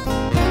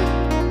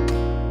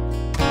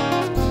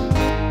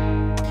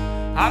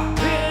 I've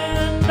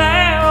been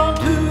down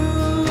to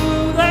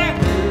that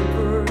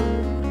river.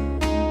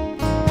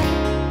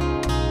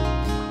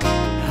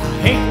 I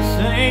hate to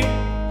sing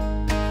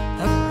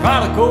a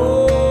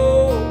prodigal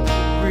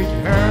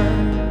return.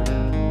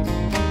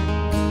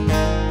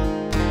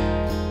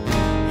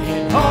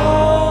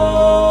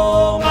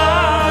 All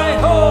my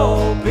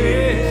hope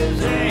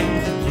is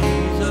in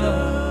Jesus.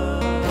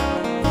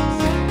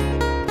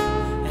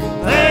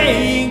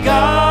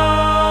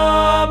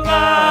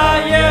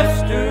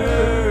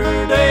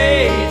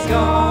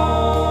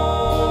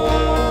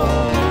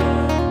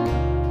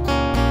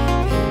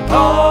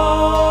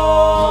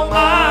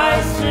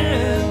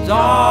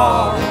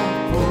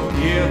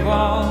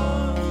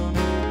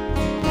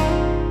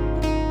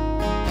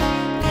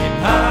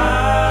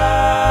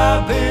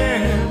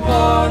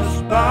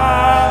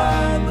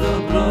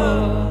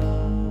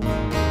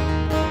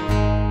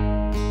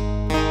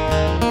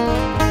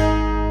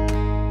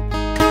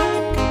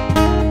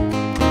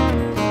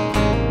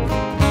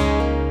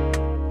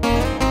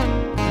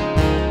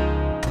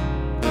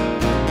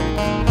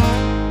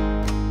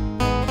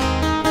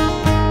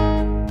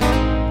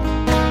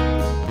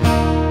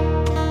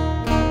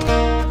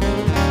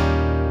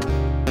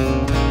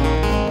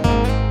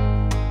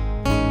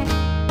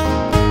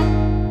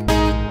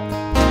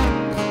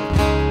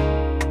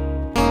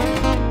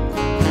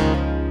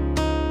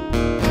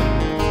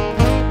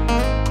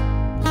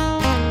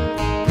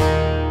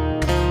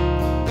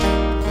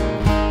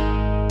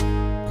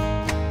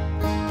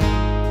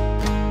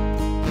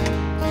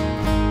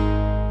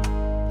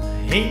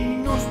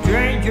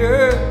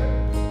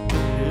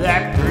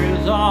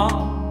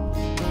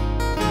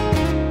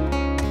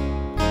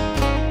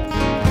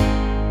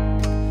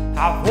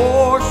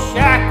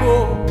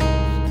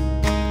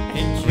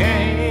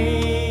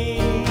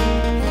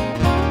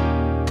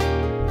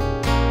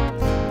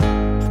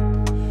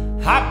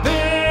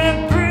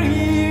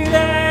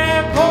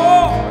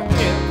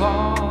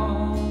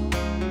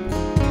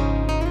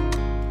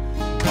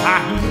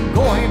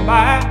 looking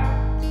back,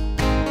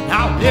 and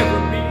I'll never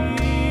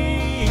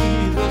be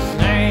the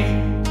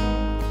same.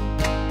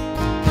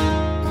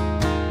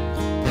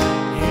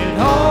 And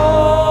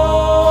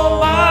all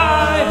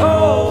my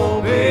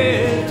hope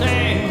is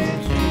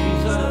in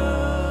Jesus.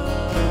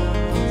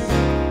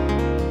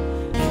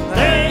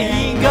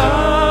 Thank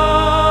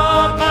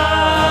God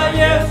my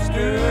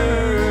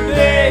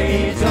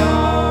yesterday's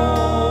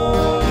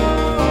gone.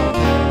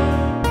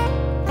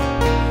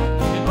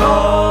 And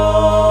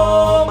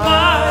all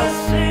my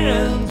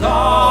sins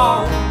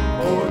are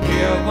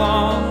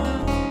forgiven.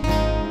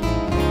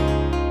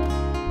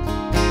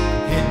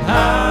 And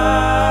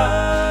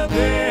I've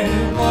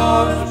been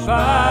washed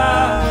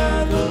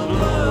by the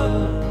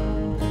blood.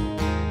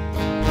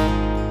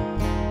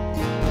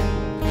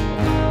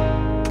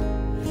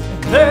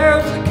 And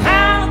there's the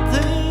kind of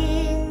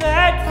thing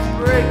that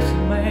breaks a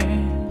man.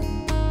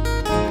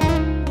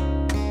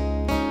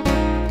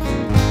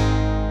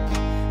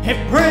 It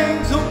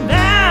brings him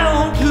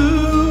down to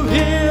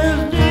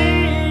his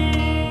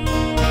knees.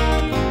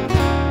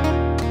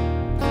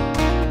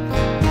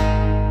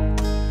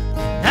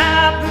 And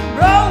I've been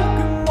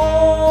broken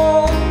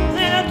more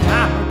than a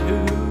time or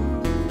two.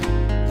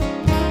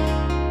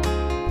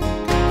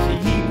 See,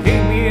 he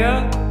picked me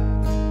up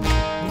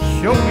and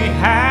showed me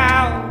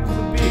how to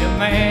be a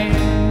man.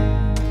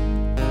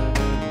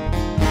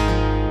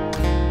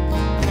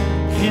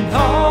 And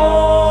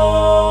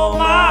all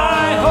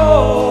my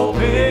hope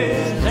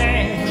is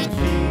in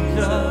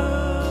Jesus.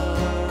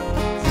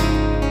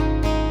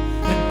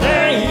 And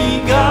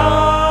thank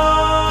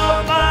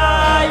God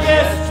my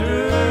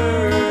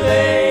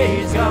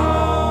yesterday's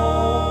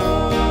gone.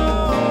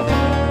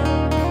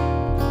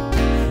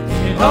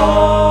 And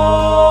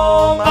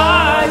all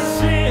my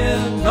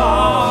sins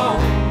are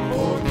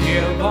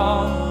forgiven.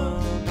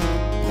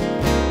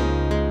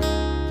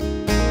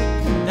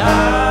 And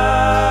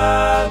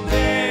I've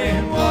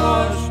been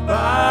washed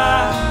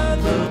by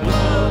the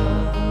blood.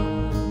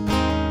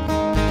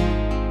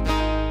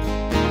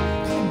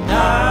 And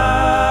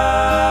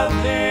I've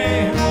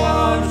been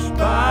washed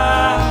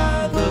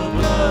by the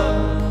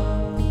blood.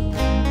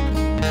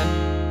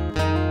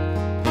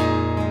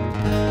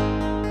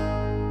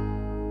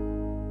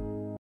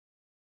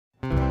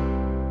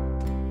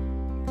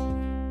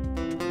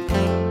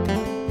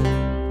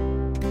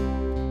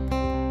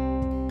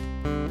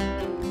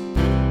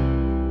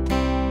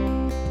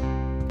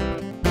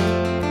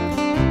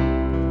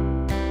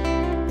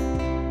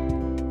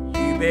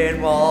 You've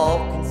been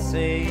walking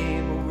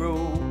same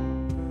road,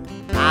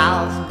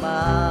 miles and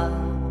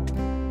miles,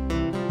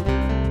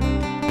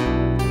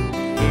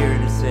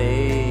 hearing the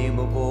same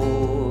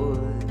voice,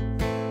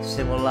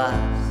 similar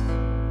lies.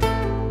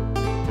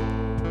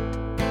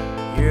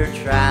 You're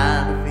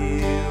trying to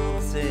feel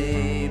the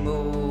same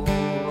old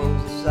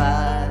holes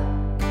inside.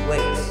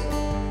 Wait,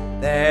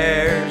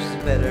 there's a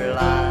better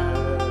life,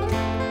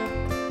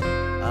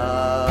 a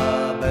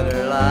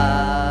better life.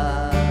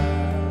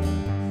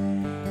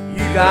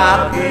 You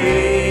gotta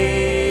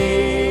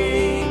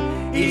pay,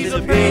 he's a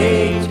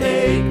pain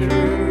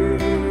taker.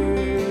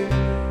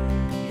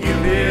 You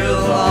feel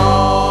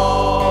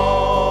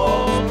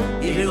lost,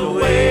 he's a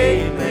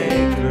way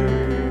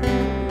maker.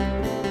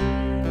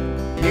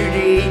 You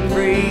need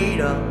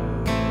freedom,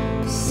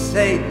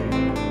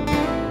 saving,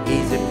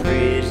 he's a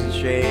prison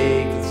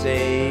shaking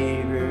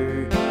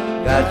savior.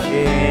 Got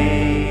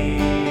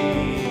chains,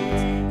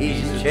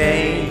 he's a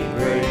chain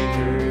breaker.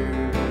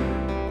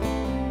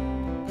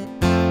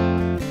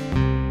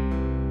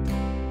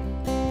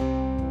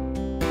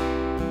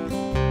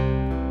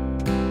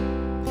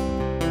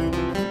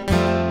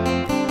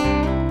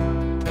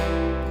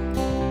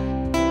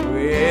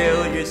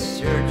 Well, you're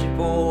searching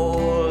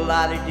for a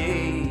light of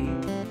day,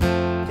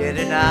 dead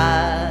at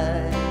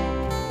night.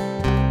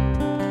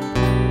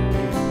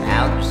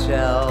 Found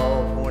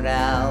yourself worn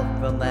out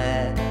from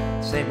that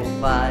same old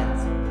fight.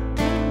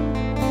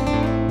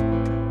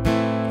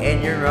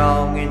 And you're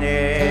wrong in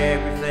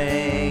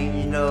everything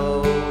you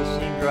know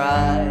seems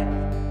right.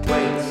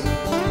 Wait,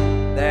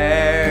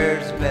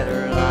 there's a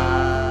better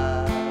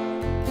life,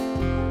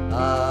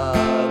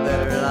 a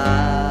better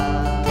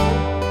life.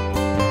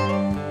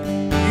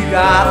 You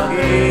gotta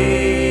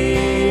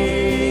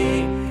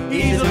pay,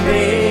 he's a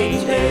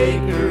pain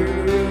taker.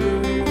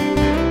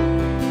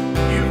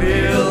 You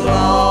feel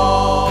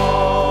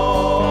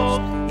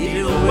lost,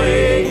 he's a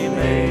way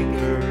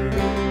maker.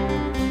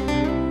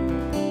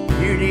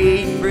 You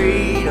need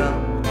freedom,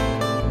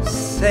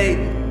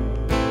 saving,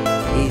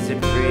 he's a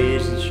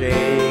prison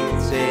shaking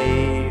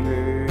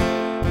savior.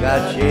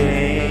 Got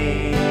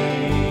chains,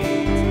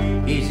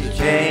 he's a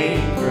chain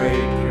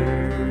breaker.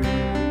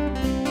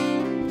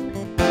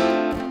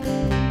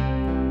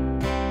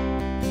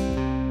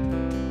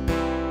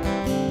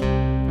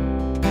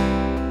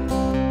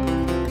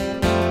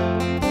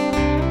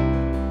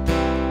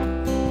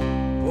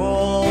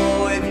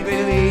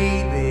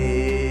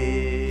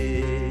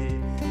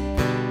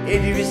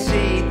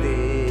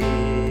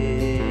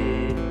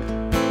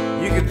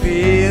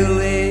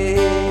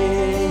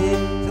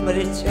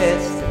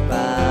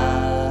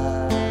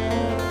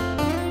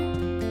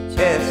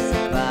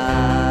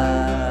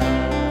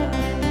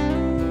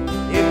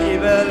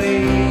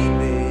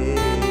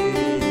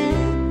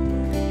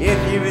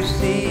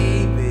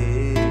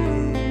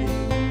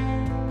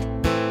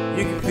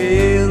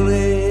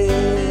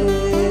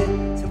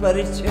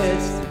 Somebody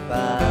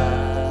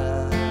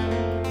testify,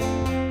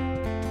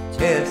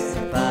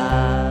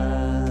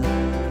 testify.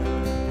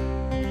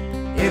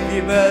 If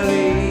you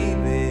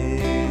believe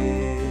it,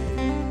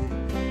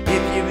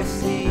 if you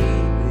receive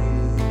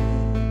it,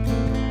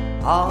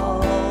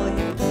 all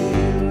you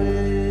feel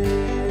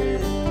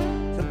it.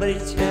 Somebody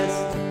testify.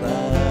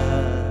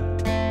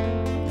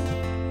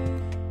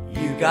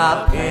 You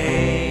got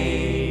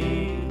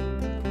pain,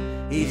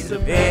 he's the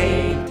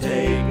pain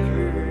taker.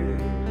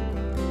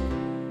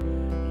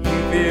 You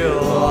feel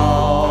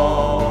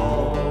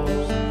lost,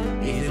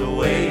 he's a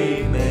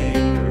way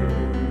maker.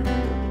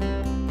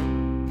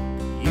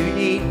 You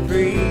need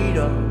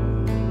freedom,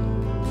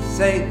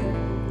 save it.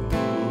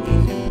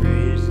 He's a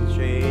prison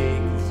shake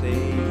and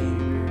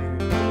savior.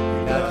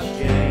 You're not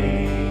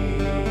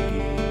chains.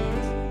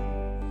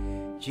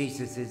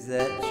 Jesus is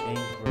that chain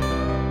breaker.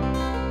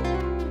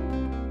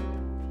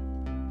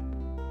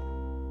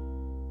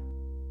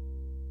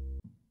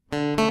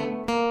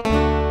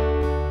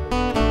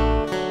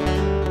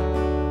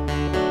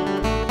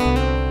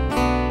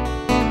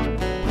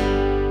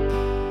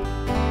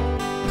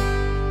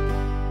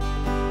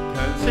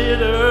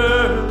 Consider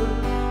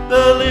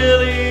the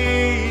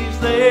lilies,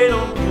 they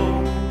don't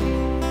grow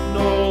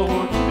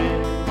nor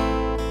spin,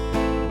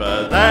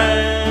 but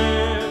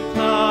that's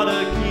not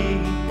a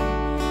king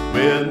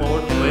with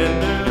more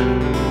splendor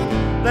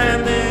than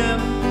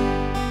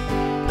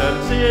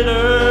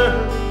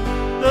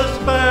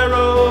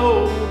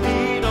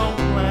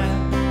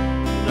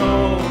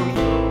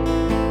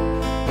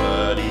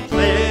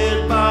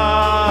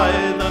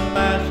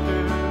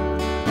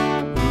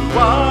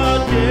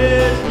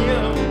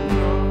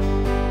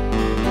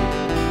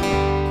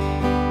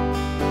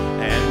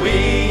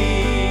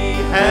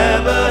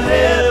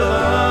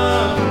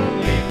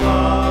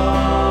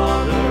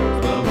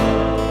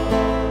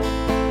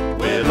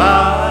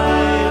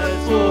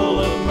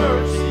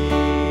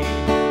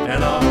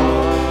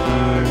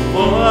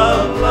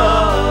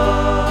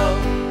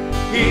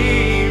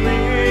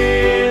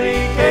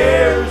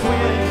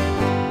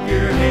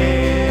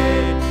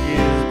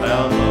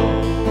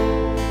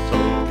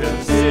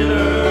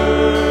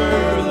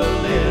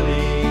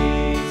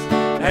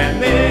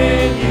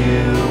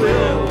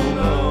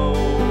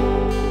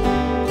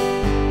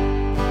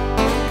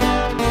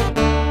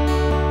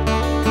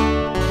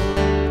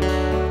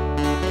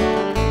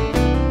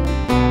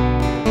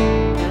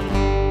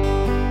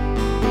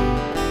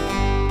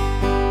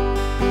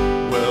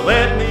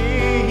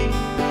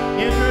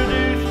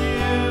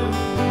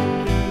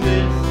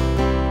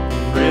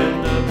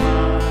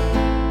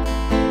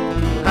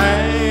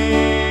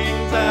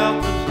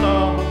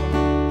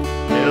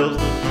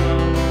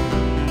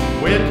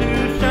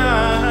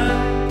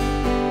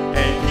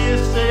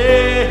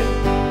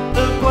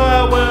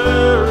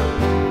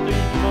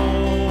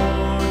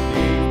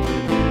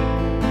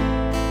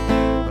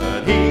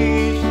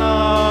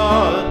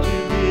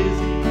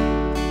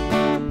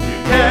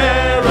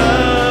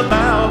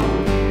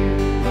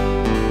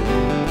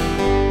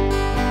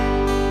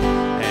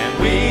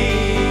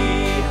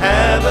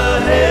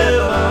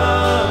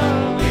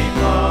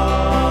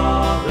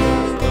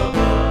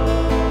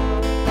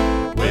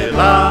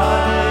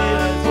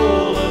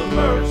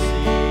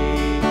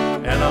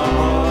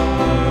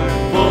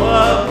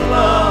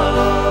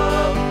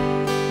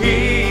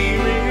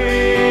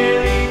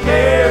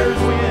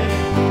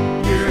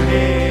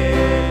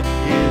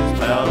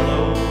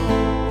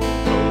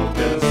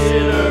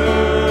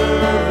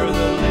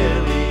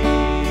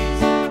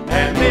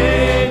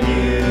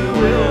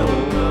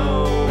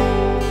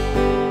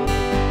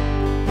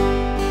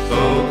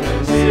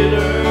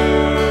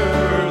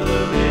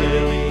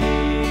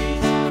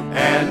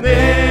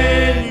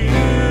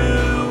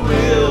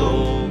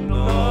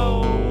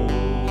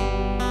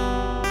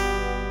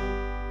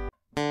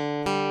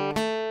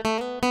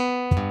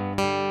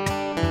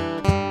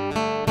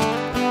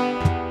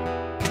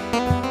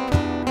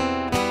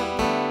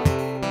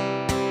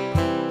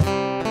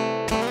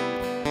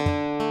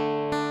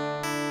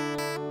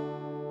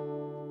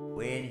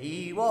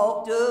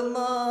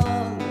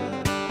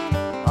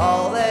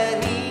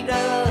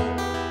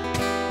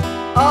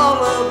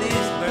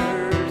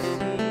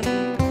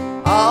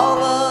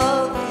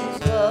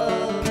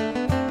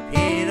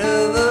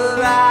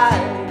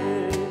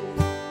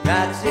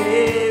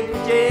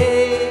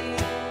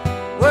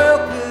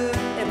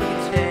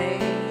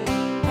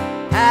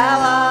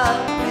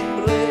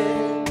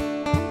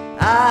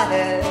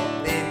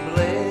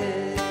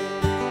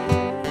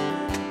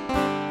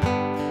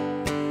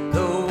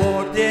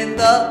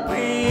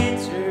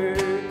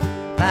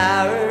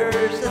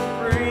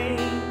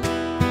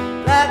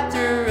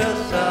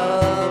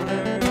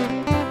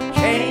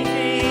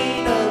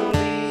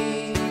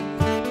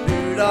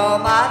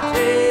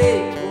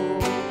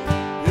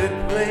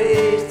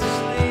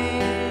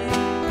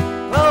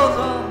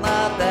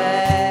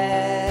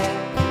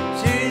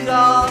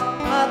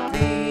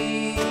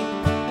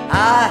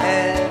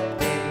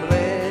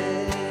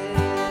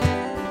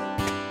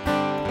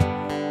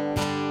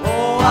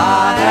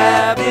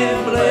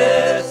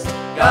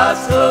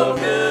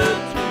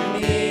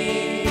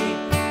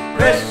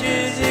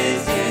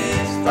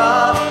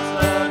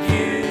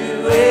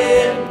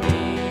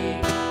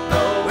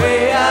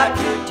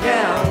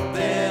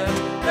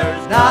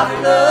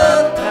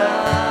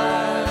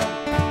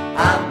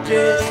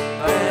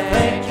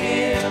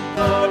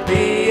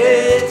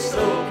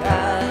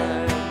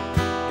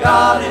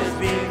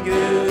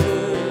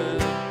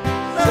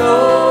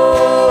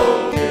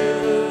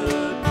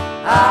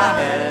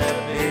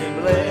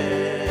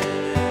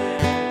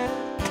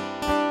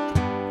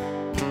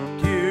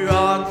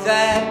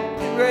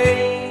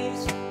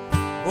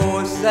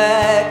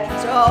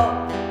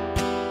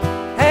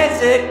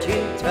that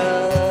can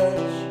touch,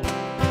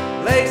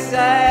 lakes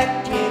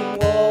that can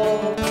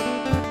walk,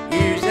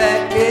 ears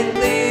that can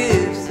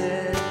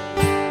listen,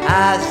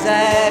 eyes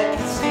that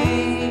can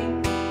see.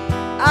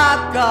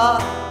 I've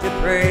got to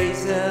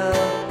praise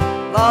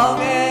Him long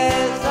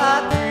as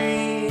I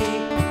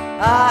breathe.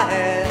 I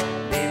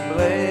have been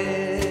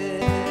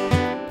blessed.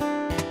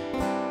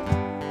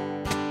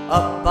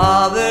 A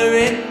father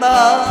and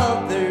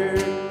mother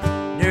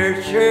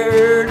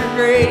nurtured and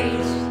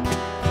raised,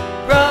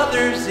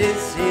 brothers and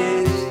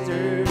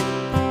sisters,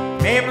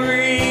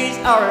 memories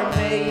are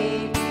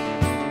made.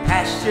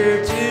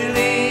 Pastor to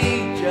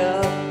lead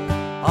ya,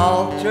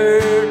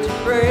 altar to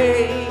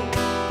pray,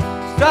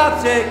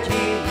 stops that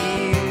can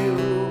heal,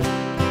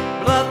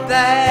 blood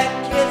that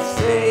can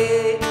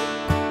save.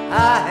 I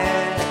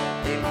have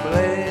been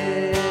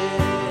blessed.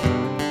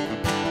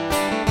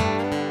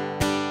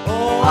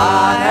 Oh,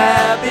 I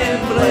have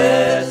been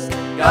blessed.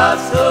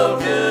 God's so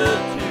good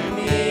to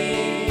me.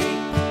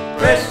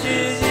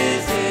 Precious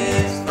is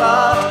His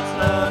thoughts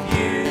of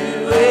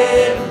you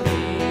and me.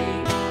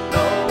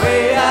 No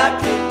way I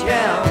could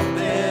count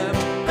them.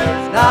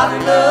 There's not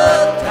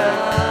enough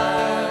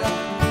time.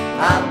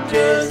 I'm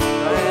just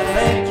gonna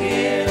thank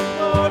Him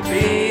for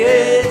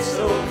being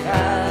so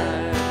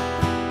kind.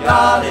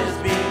 God has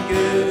been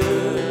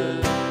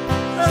good,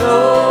 so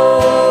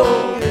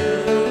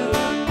good.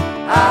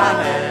 I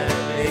have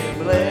been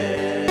blessed.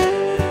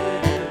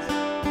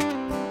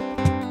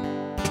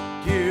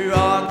 Your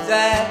arms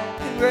that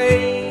can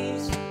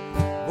raise,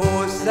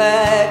 voice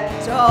that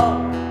can talk,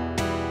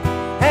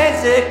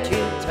 hands that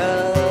can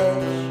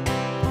touch,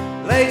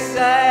 legs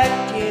that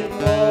can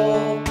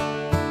walk,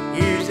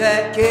 ears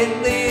that can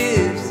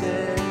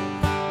listen,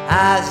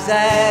 eyes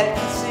that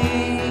can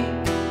see.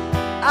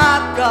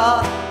 I've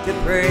got to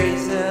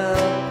praise Him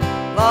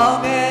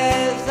long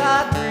as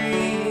I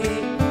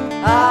breathe.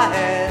 I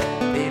have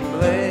been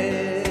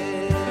blessed.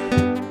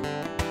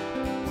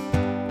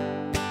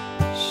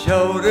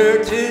 Shoulder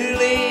to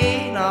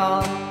lean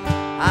on,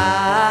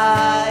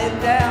 high and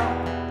down,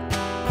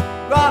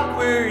 rock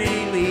where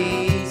He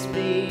leads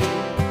me.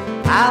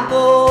 I'm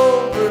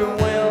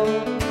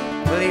overwhelmed,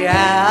 but He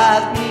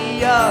has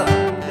me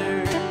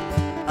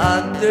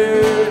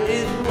under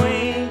His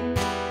wing.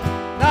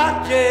 Not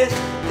just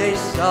a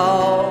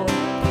song,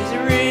 He's the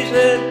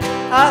reason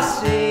I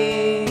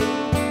sing.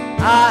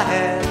 I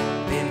have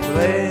been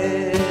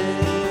blessed.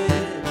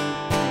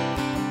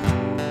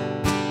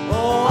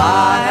 Oh, I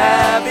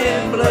have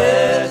been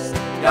blessed.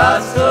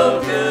 God's so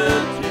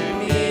good to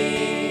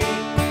me.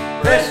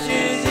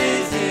 Precious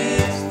is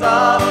His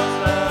thoughts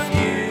of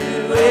you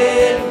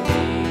and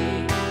me.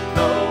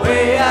 No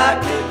way I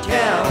could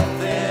count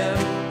them.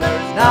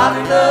 There's not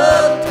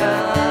enough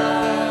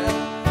time.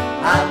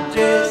 I'm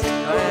just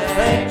gonna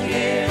thank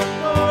Him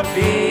for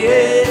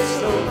being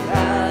so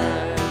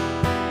kind.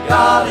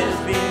 God has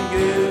been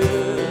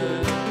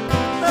good,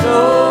 so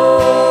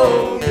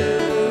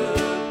good.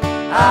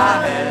 I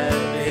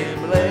have been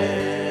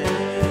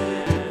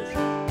blessed.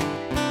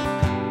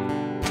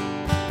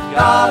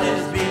 God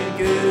has been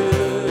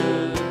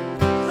good,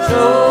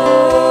 so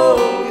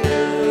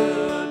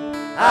good.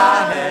 I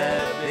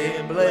have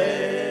been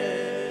blessed.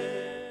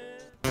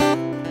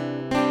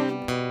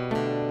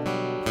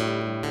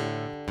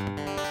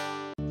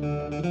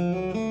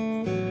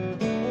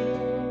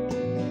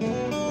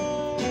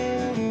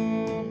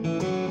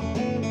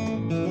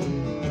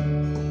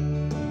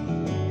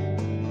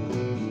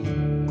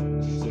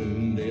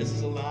 Soon this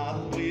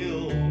life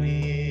will end,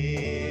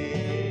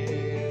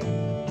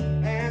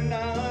 and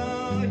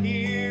I'll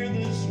hear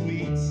the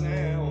sweet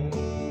sound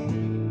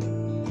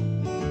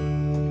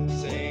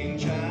saying,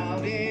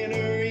 "Child,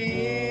 enter in.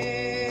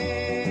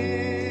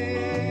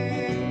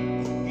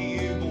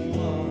 You've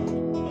won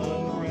a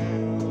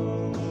crown.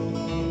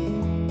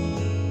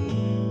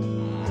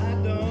 I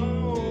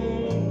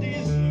don't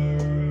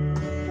deserve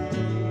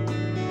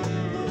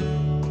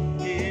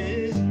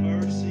His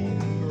mercy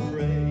and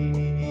grace,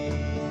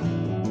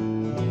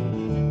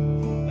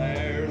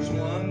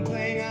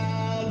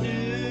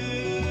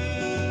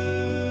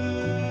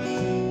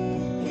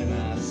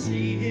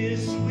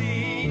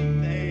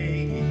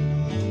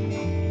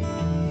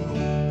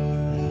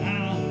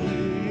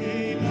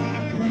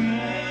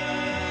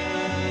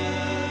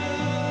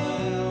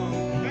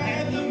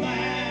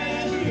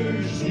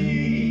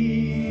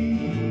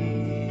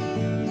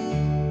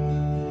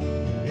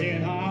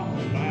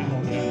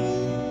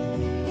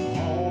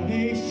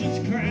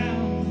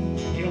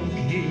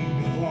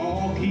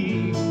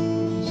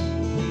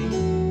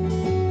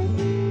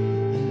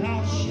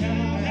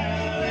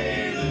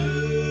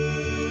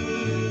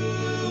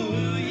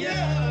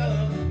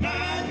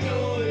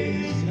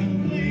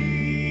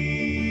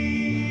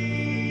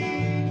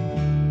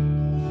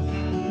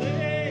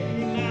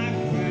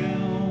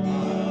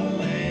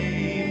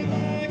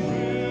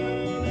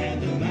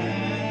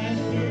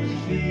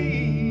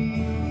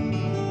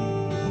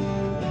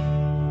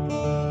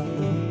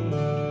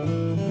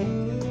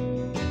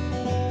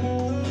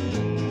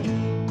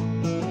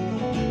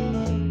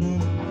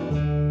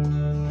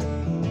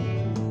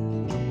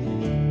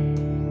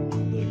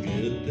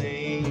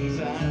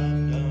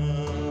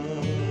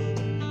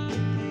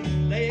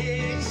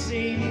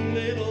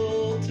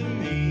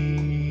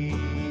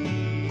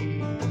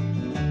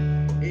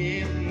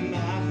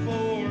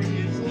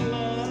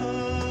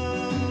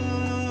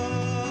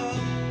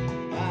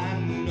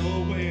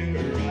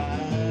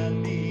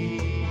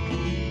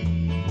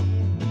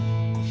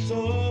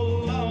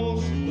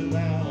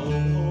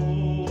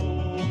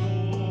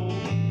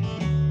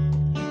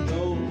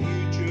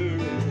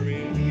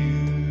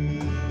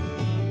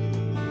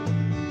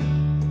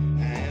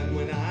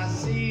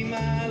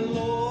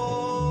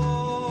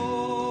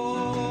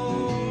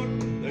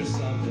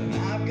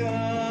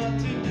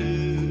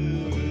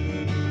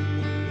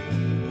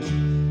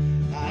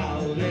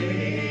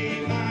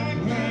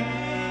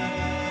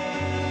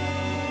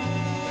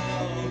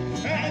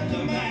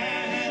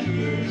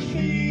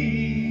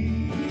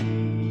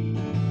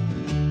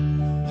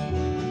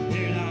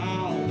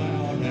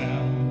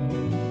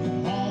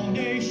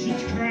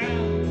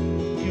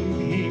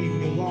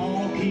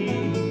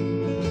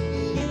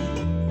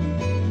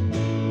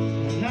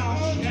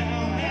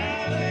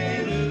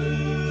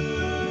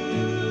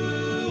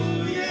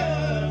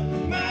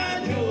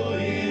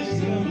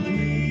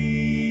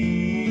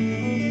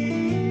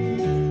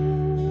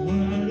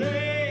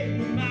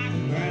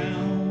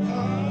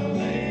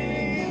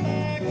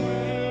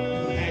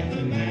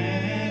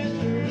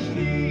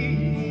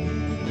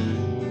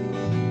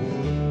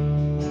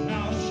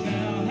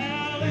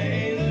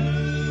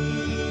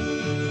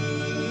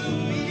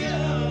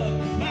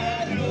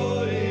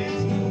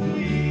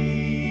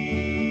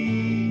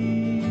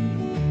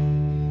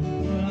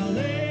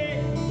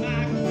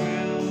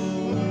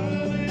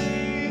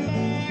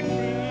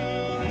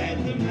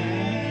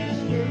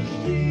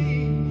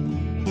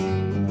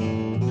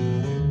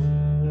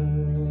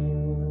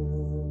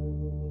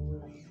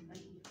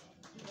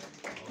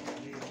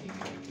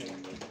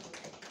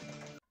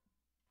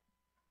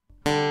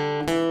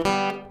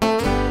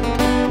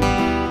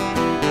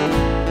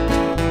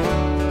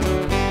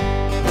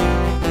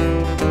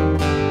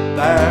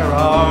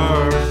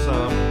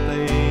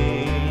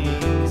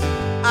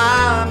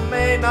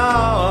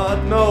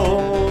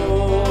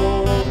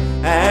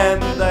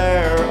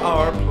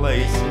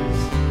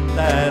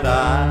 that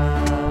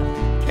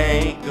I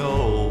can't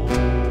go.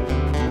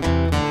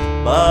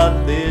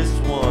 But this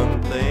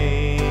one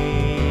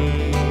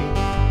thing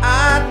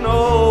I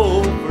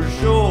know for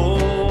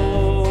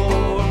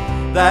sure,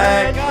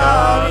 that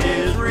God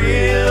is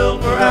real,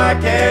 for I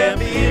can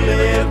feel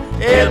Him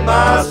in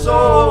my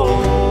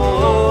soul.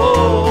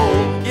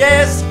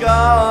 Yes,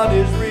 God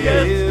is real.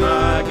 Yes,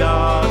 my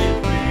God is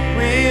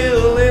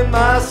real in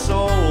my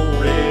soul.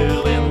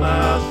 Real in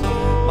my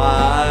soul.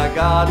 My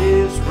God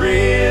is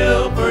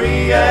real, for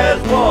He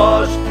has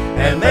washed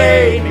and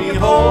made me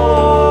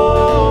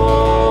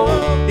whole.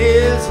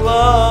 His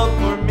love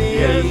for me,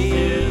 yes,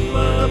 His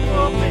love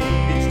for me,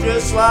 it's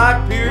just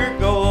like pure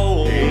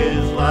gold.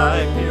 It's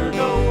like pure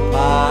gold.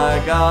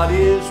 My God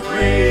is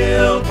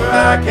real, for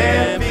I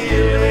can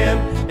feel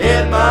Him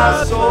in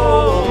my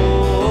soul.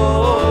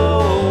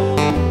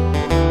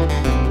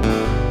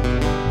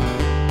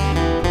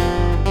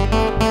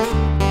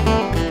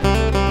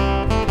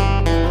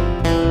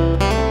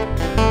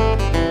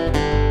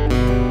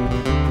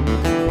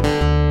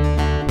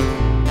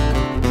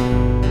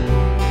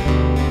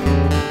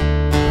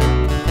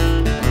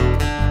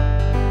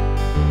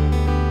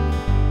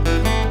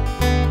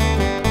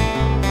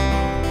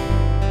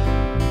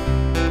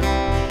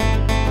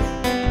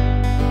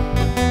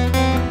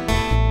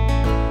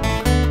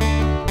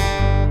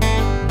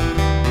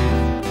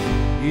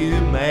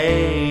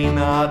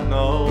 Not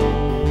know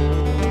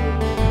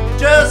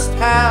just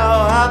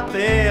how I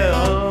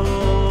felt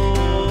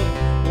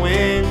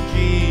when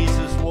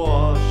Jesus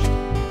washed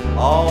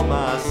all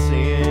my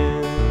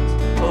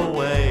sins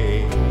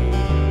away.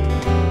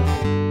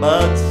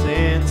 But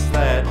since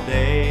that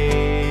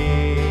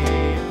day,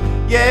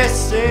 yes,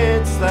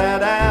 since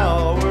that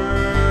hour,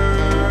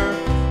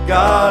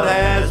 God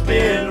has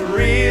been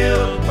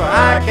real, for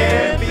I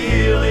can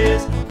feel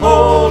His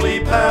holy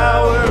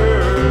power.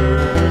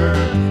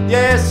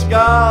 Yes,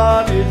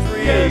 God is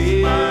real.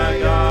 Yes, my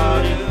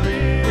God is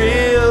real.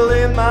 Real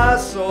in my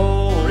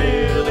soul.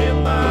 Real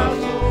in my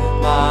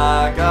soul.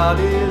 My God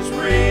is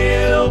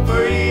real,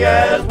 for He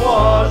has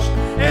washed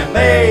and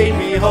made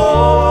me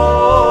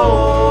whole.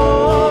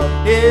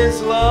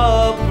 His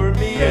love for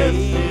me, yes,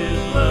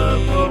 His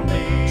love for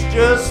me, it's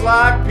just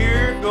like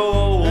pure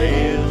gold.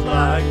 It's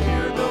like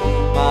pure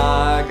gold.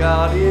 My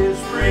God is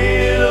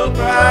real,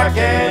 for I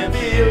can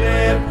feel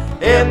Him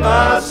in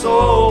my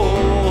soul.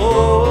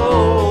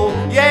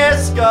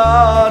 Yes,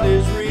 God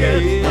is real.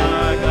 Yes,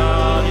 my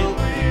God is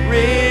real.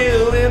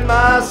 Real in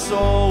my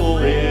soul.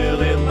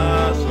 Real in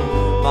my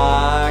soul.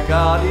 My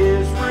God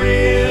is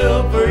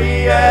real, for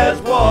He has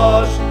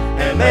washed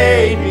and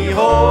made me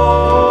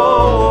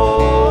whole.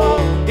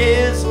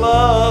 His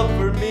love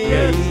for me,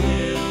 yes,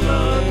 His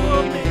love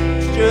for me,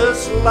 it's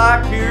just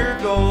like pure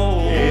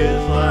gold.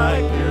 It's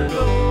like pure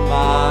gold.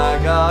 My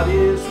God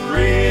is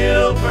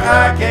real, for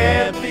I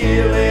can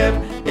feel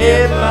Him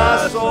in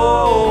my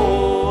soul.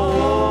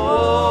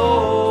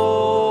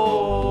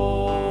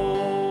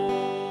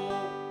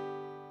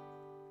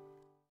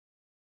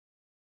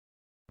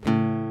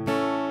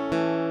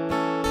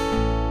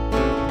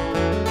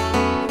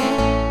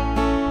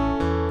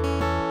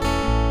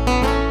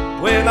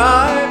 When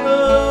I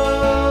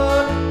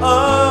look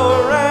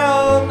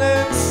around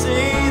and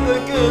see the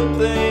good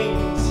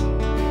things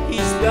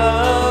He's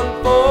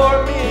done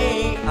for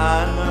me,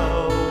 I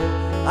know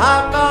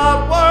I'm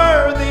not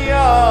worthy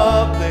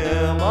of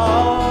them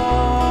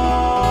all,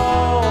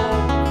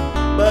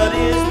 but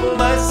His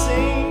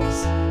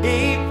blessings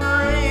He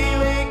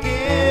freely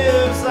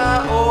gives.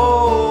 I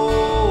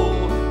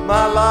owe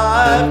my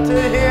life to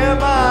Him.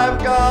 I've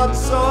got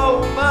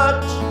so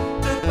much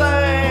to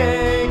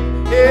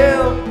thank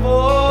Him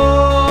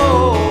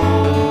for,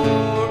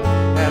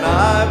 and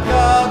I've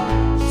got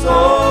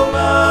so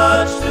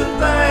much to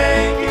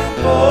thank Him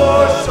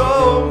for,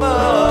 so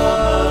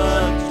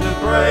much to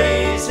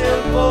praise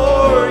Him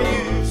for.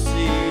 You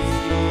see,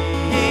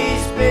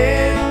 He's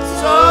been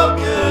so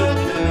good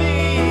to me,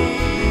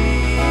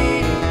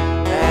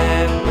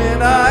 and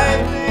when I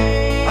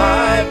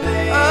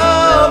think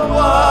of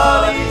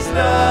what He's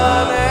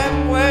done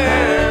and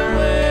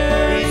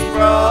where He's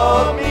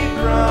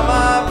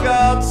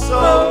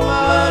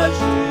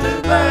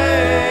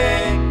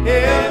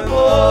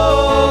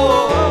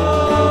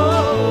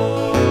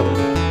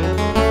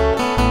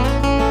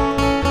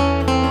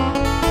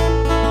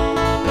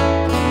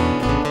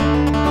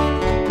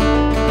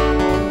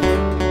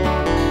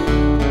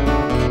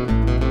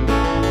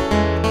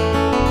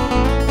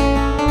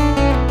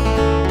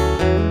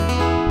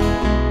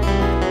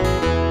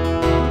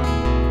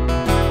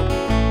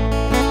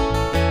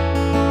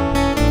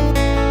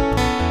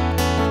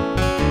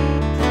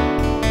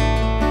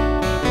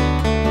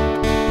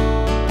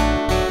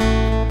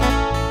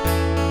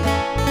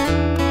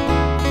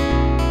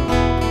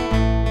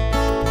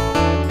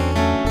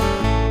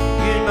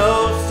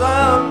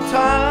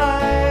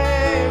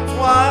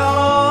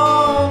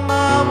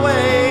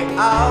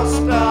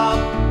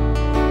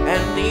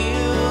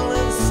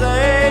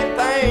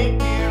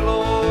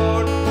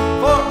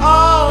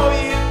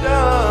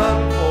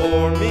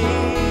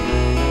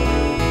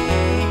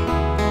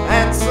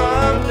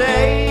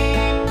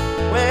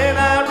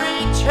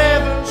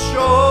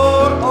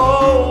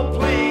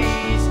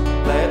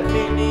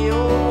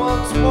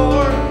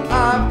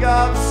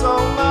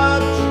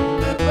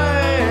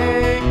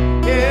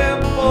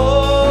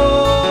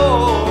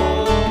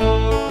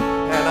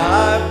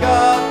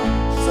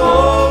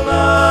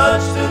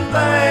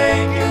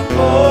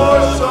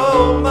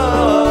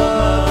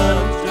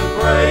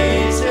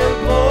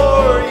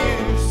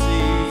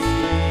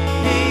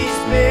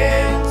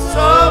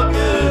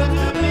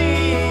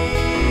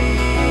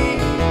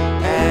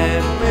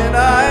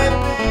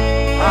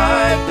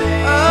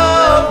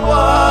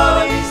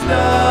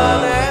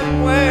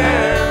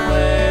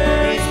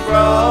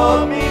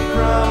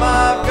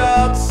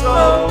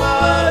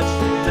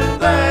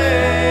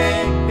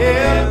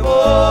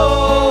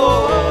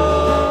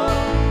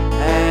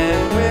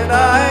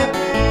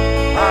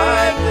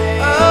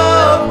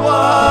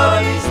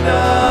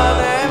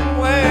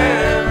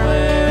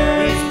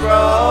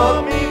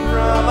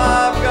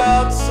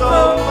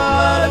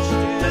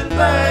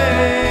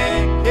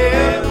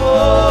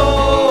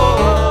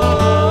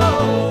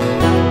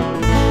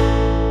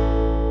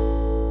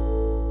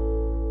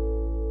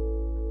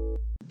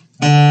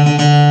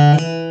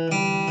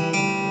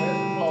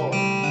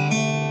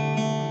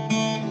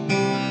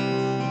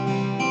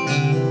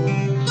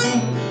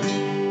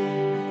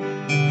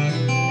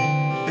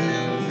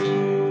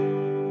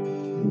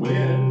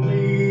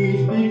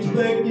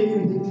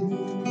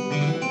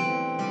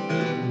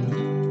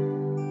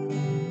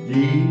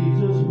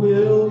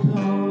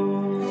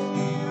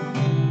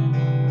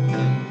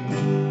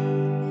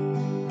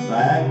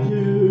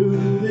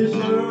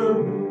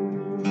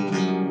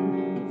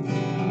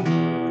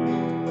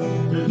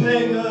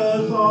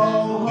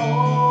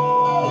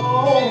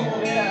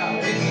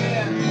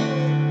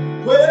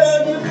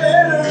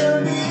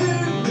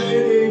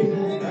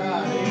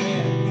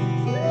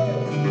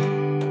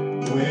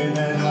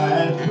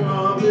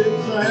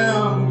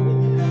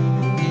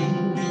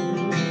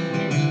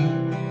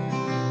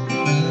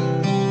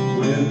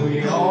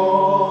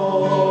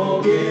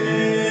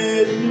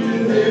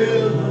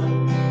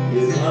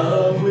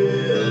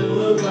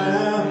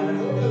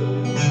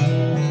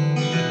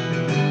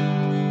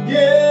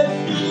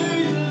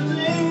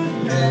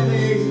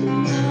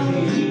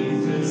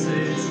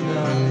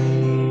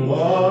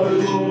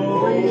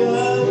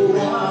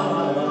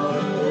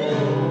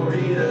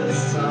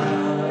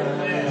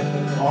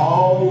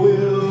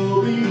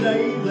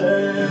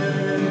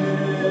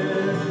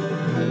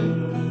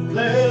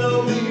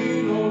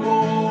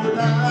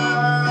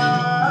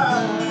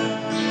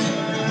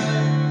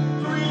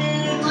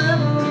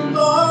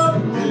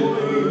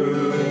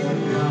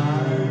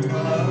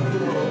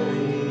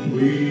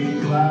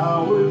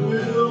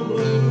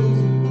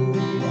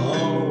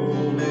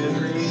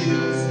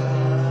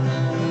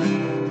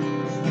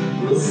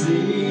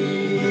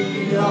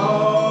see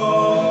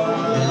our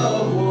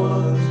loved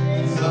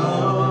ones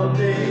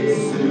someday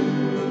soon.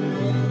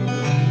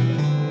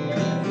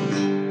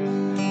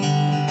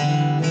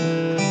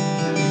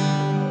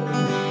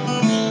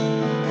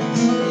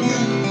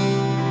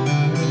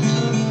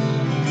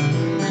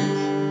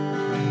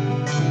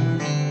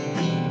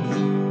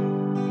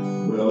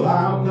 Well,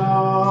 I'm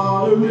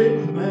not a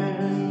rich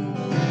man,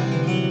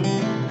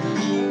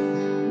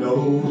 no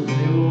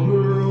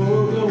silver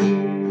or gold.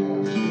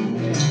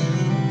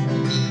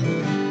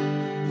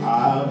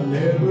 I've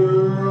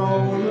never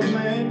owned a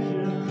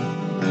mansion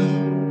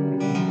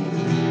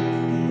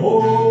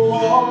or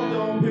walked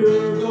on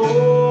pure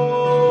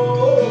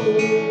gold,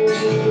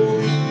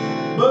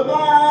 but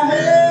my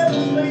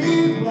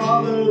heavenly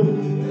Father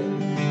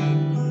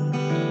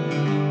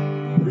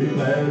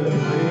prepared a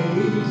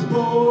place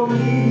for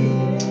me.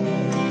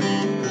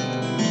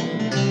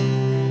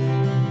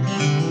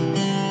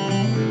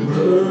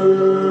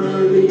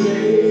 Pearly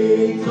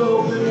gates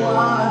open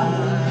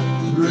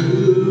wide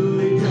through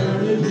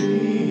eternity.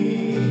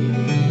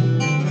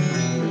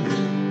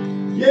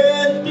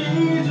 Yes,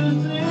 Jesus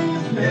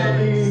is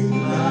coming.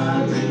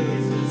 My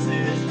Jesus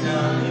is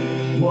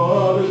coming.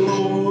 What a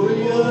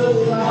glorious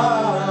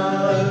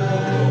sight.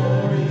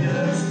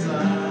 Glorious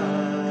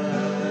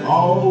sight.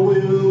 All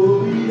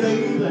will be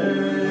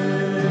there.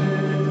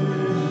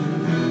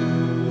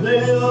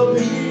 There'll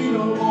be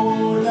no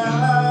more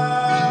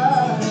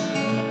night.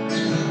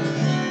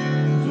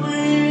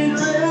 Sweet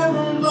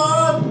rivers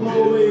are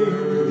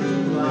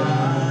flowing,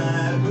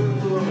 life is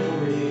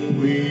flowing.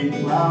 Sweet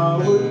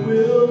flowers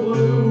will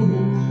bloom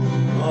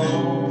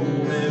on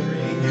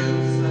every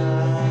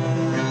hillside.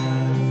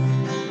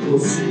 We'll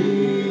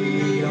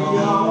see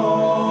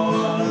our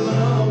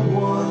loved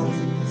ones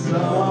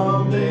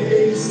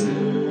someday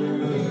soon.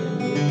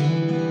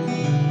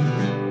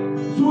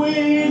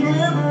 Sweet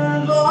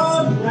rivers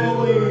are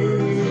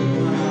flowing,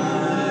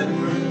 life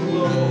is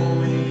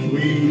flowing.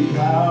 Sweet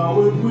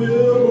flowers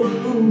will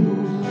bloom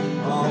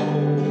on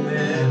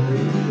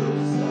every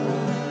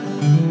hillside.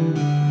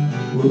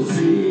 We'll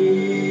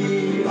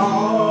see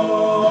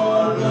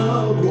our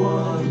loved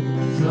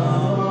ones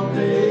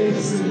someday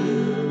soon.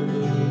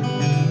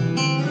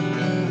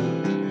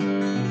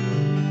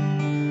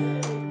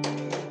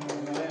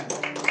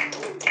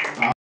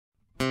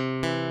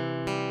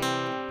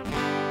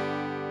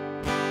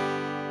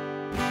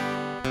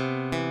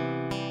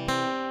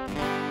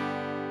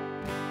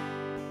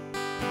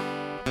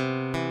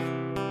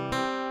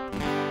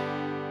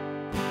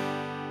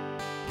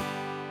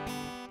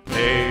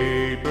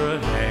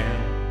 Abraham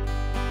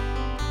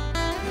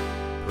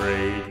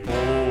prayed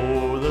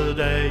for the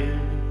day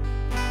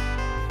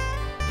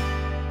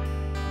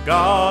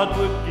God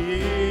would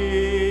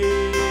give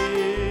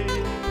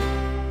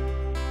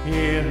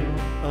him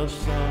a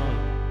son.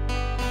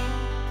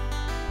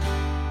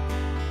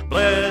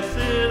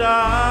 Blessed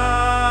Isaac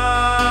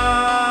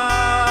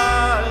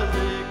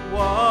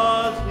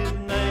was his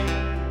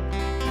name,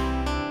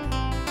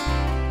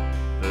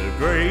 the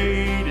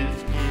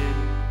greatest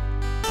gift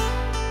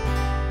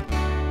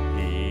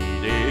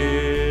he'd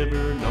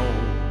ever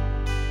known.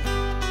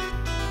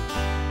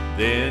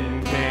 Then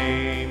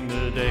came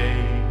the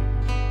day,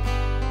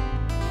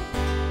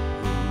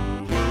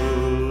 who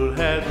would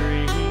have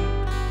dreamed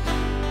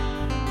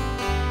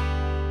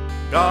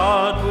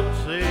God would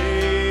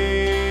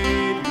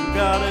say, you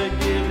gotta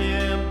give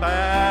him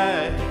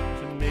back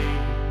to me.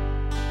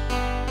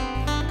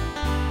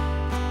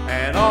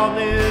 And on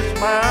this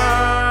mountain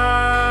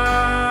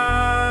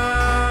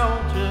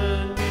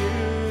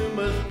you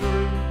must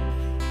prove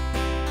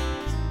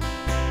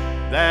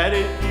that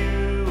it's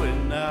you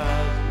and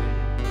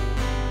Isaac,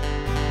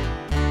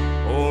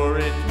 or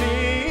it's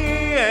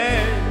me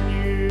and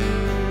you.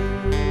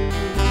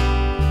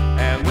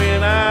 And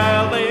when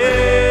I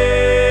lay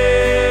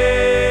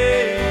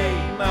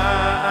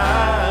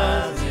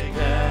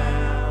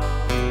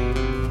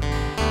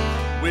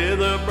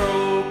with a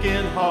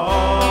broken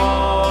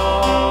heart,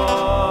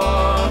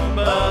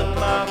 but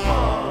my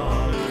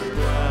Father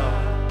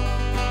died.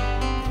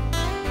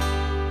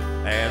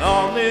 And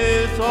on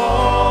this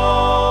altar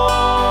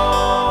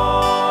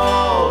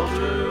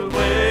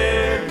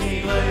where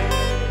he lay,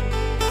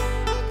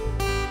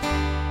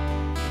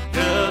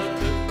 just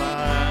to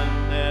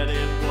find that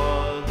it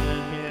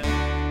wasn't him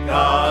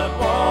God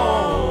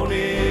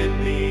wanted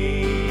me.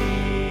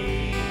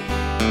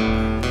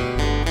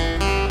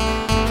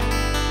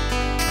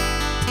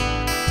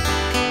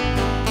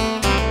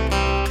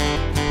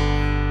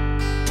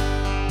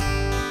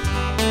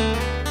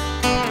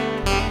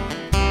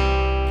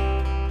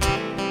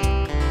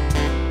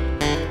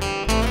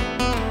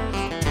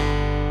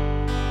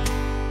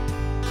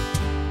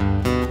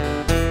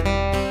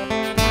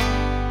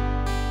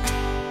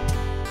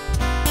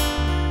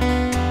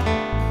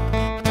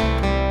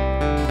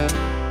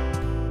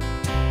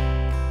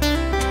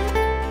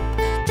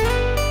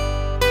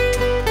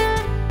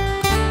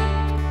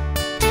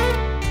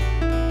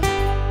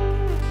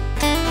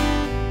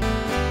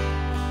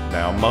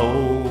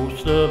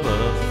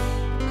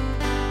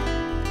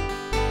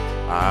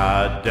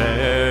 I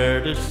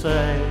dare to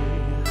say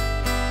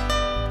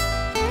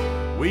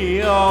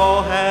we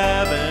all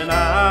have an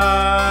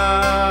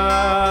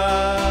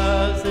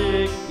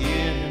Isaac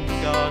in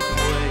God's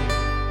way,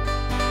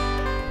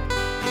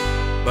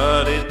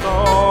 but it's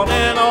on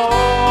an altar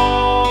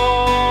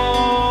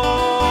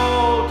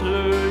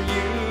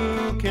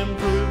you can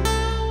prove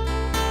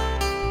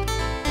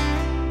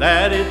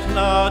that it's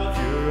not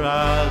your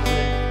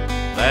Isaac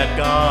that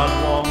God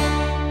wants.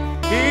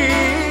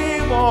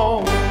 He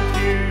wants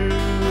you.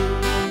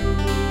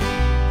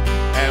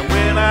 And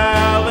when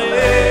I lay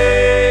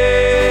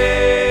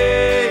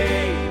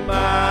my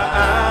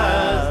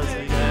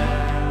Isaac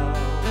down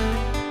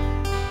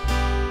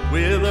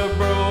with a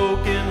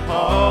broken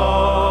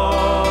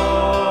heart,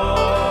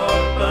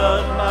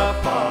 but my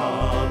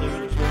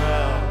Father's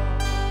ground,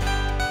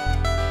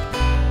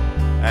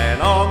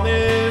 and on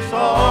this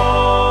altar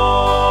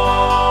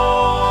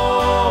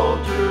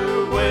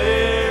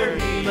where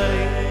he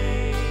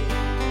lay,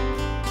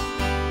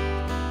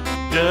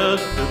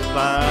 just to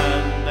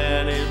find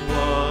that it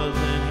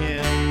wasn't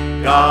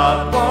him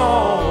God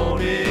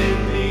wanted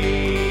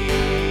me.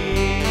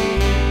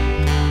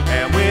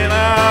 And when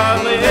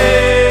I lay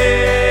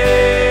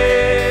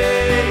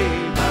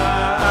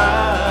my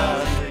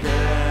Isaac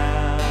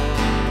down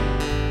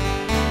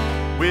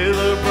with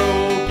a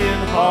broken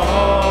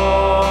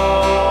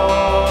heart,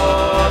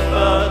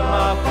 but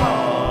my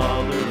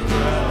Father's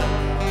ground,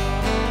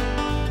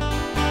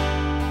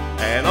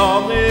 and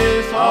on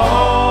this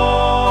altar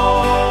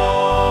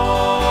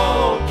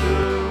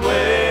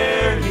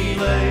where he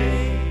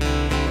lay,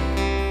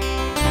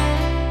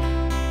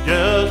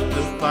 just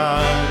to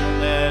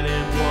find that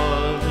it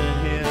wasn't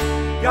him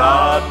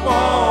God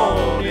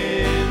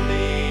wanted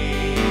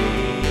me.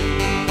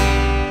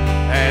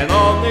 And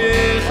on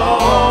this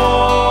altar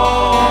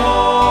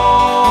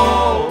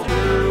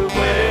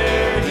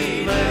where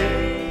he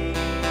lay,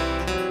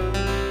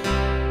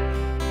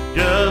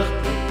 just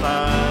to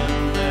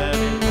find that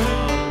it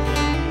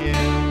wasn't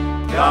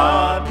him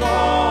God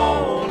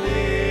wanted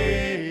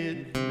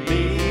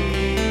me.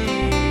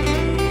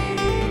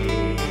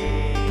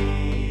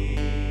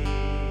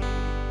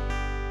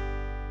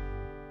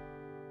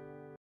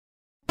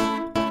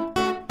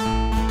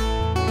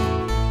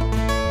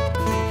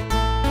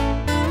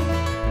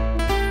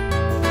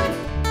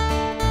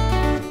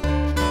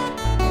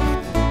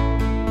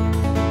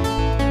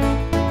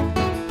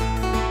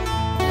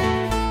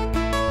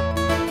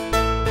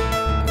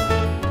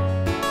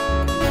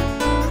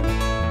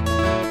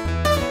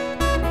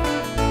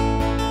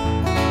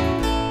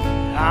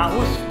 I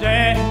was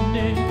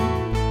standing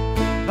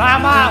by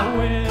my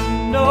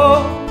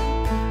window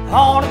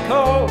on a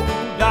cold,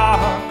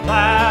 dark,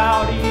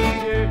 cloudy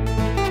day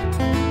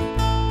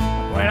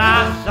when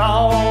I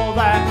saw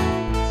that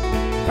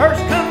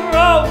hearse come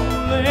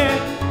rolling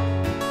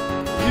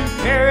to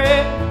carry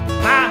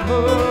my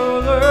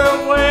mother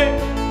away.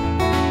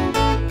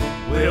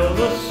 Will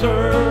the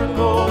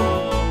circle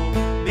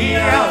be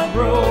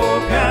unbroken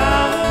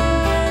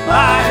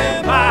by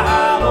and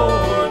by,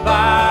 Lord,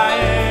 by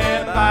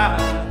and by?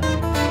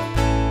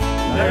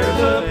 There's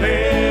a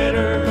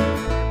better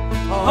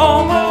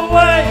home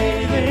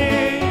awaiting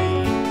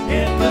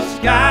in the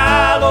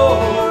sky,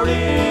 Lord,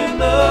 in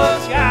the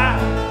sky.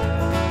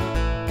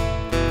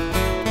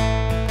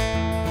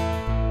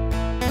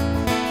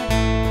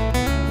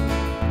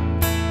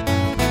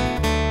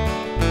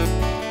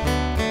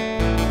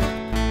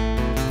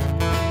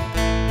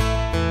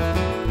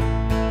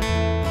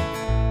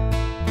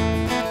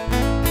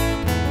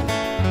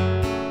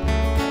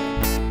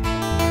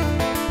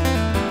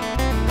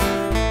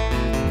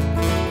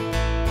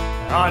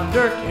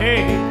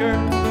 Undertaker,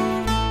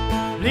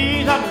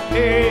 please,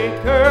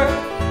 Undertaker,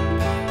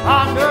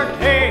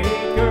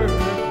 Undertaker,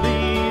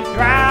 please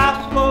drive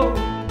slow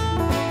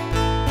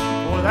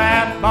for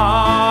that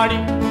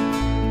body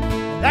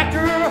that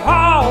you're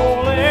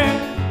hauling.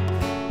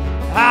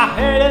 I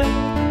headed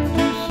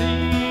to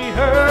see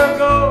her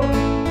go.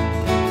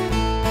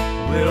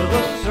 Will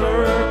the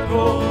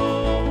circle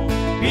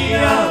be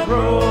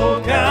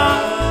unbroken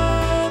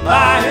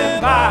by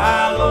and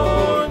by,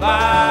 Lord,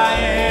 by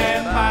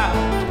and by?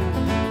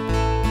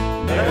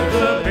 There's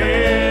a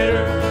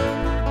better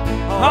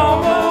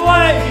home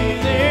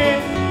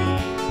awaiting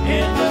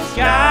in the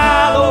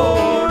sky,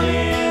 Lord,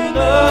 in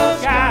the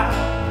sky.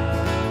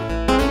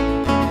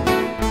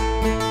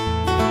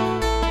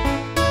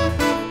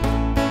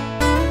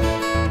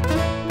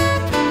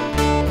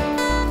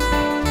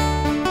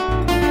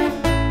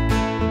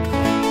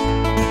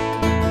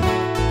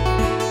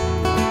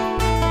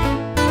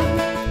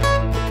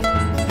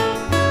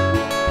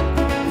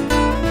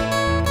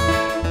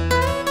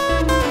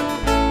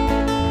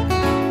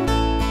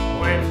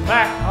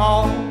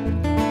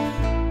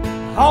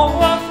 Home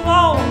was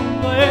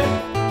lonely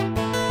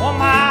for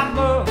my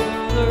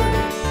mother,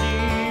 she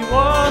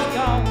was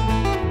gone.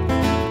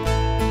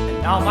 And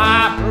now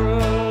my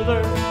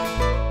brothers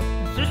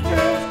and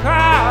sisters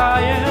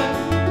crying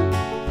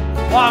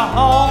while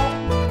home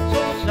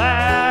so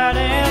sad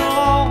and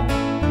long.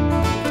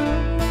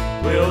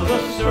 Will the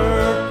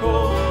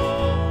circle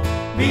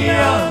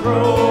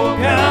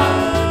broken.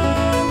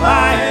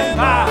 By and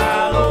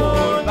by,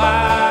 Lord,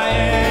 by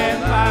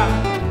and by,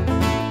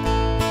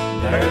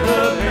 there's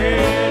a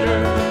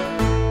better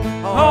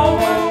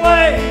home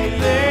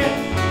waiting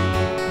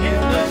in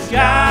the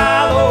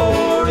sky,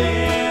 Lord,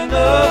 in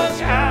the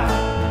sky,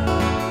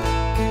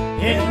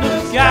 in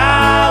the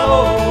sky,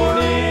 Lord,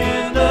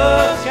 in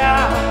the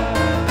sky.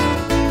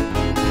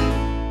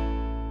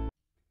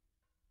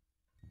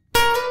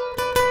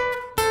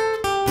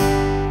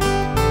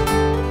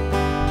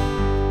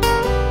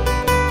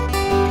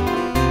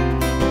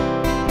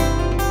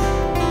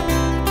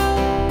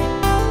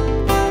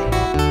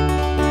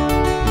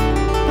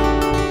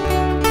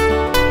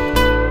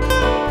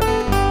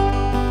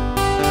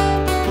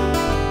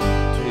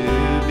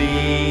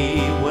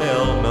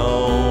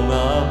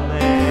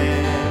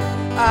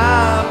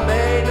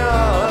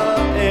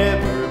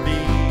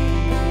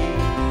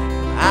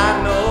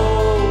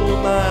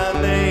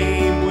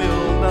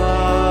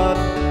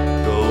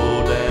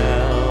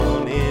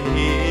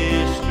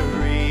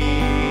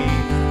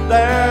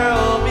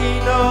 There'll be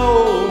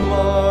no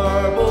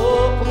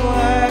marble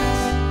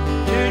plaques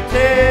to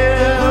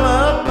tell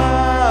of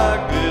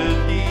my good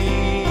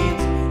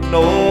deeds,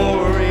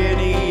 nor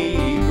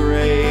any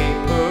great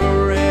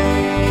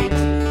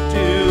parades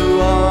to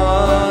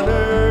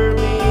honor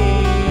me.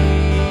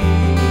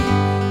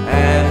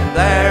 And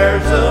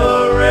there's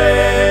a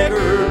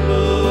record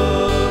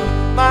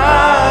book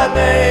my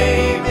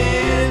name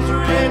is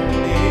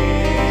written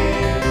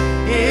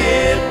in.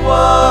 It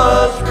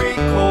was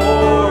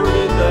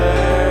recorded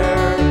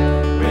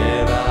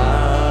when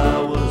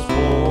I was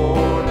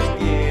born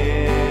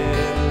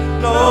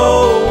again. No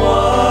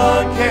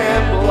one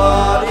can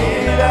blot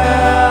it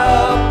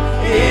out.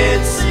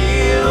 It's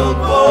sealed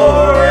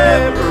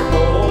forevermore.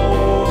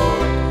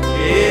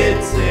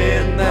 It's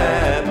in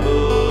that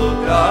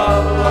book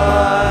of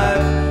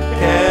life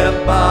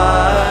kept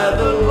by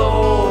the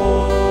Lord.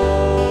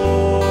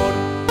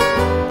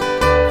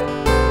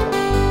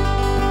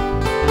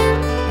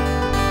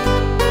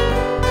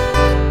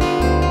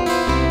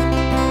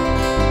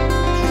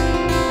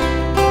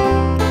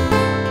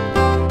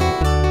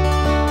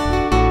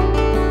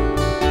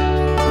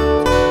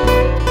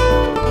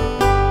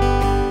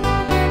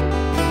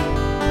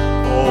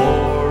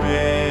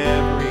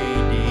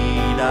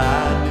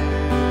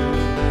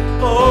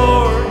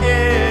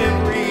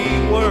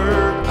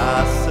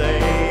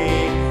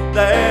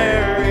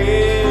 There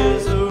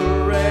is a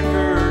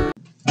record.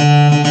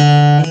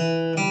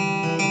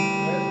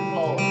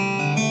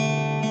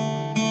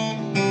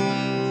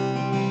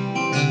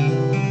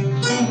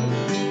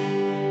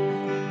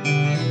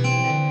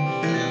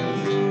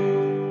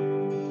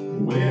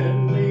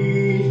 When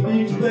least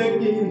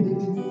expected,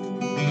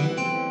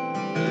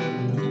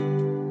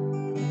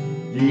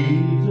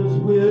 Jesus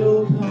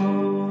will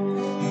come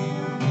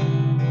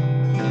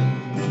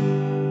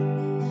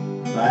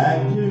back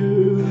to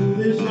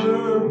this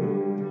earth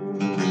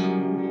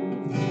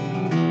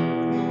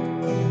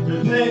to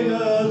take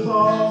us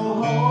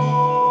all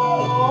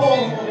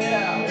home.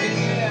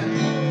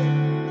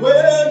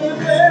 Well, you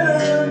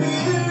better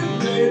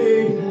get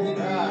ready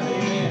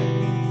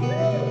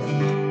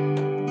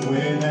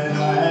when that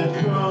last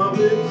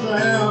trumpet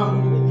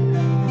sounds.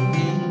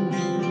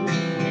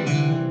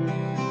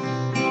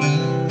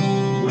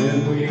 When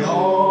we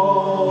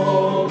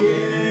all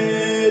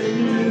get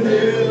to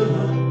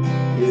heaven,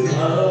 His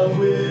love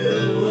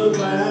will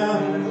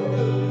abound.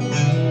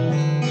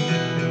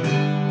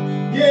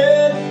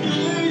 Yes,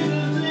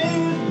 Jesus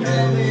is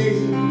coming.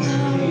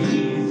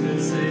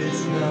 Jesus is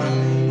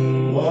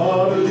coming.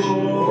 What a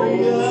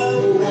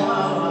glorious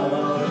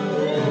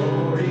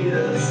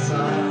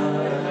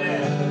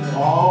sight.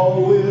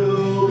 All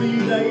will be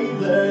laid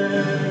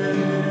there.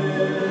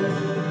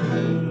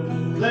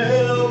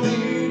 There'll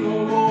be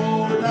no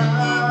more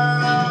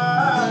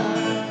night.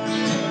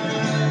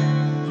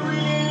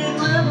 Sweet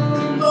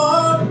rivers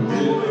are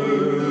flowing.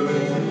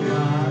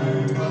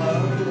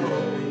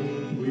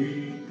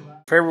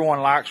 If everyone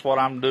likes what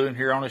I'm doing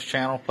here on this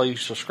channel,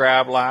 please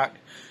subscribe, like,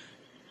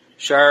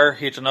 share,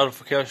 hit the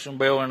notification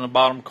bell in the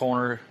bottom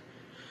corner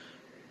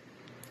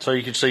so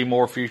you can see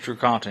more future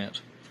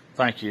content.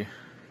 Thank you.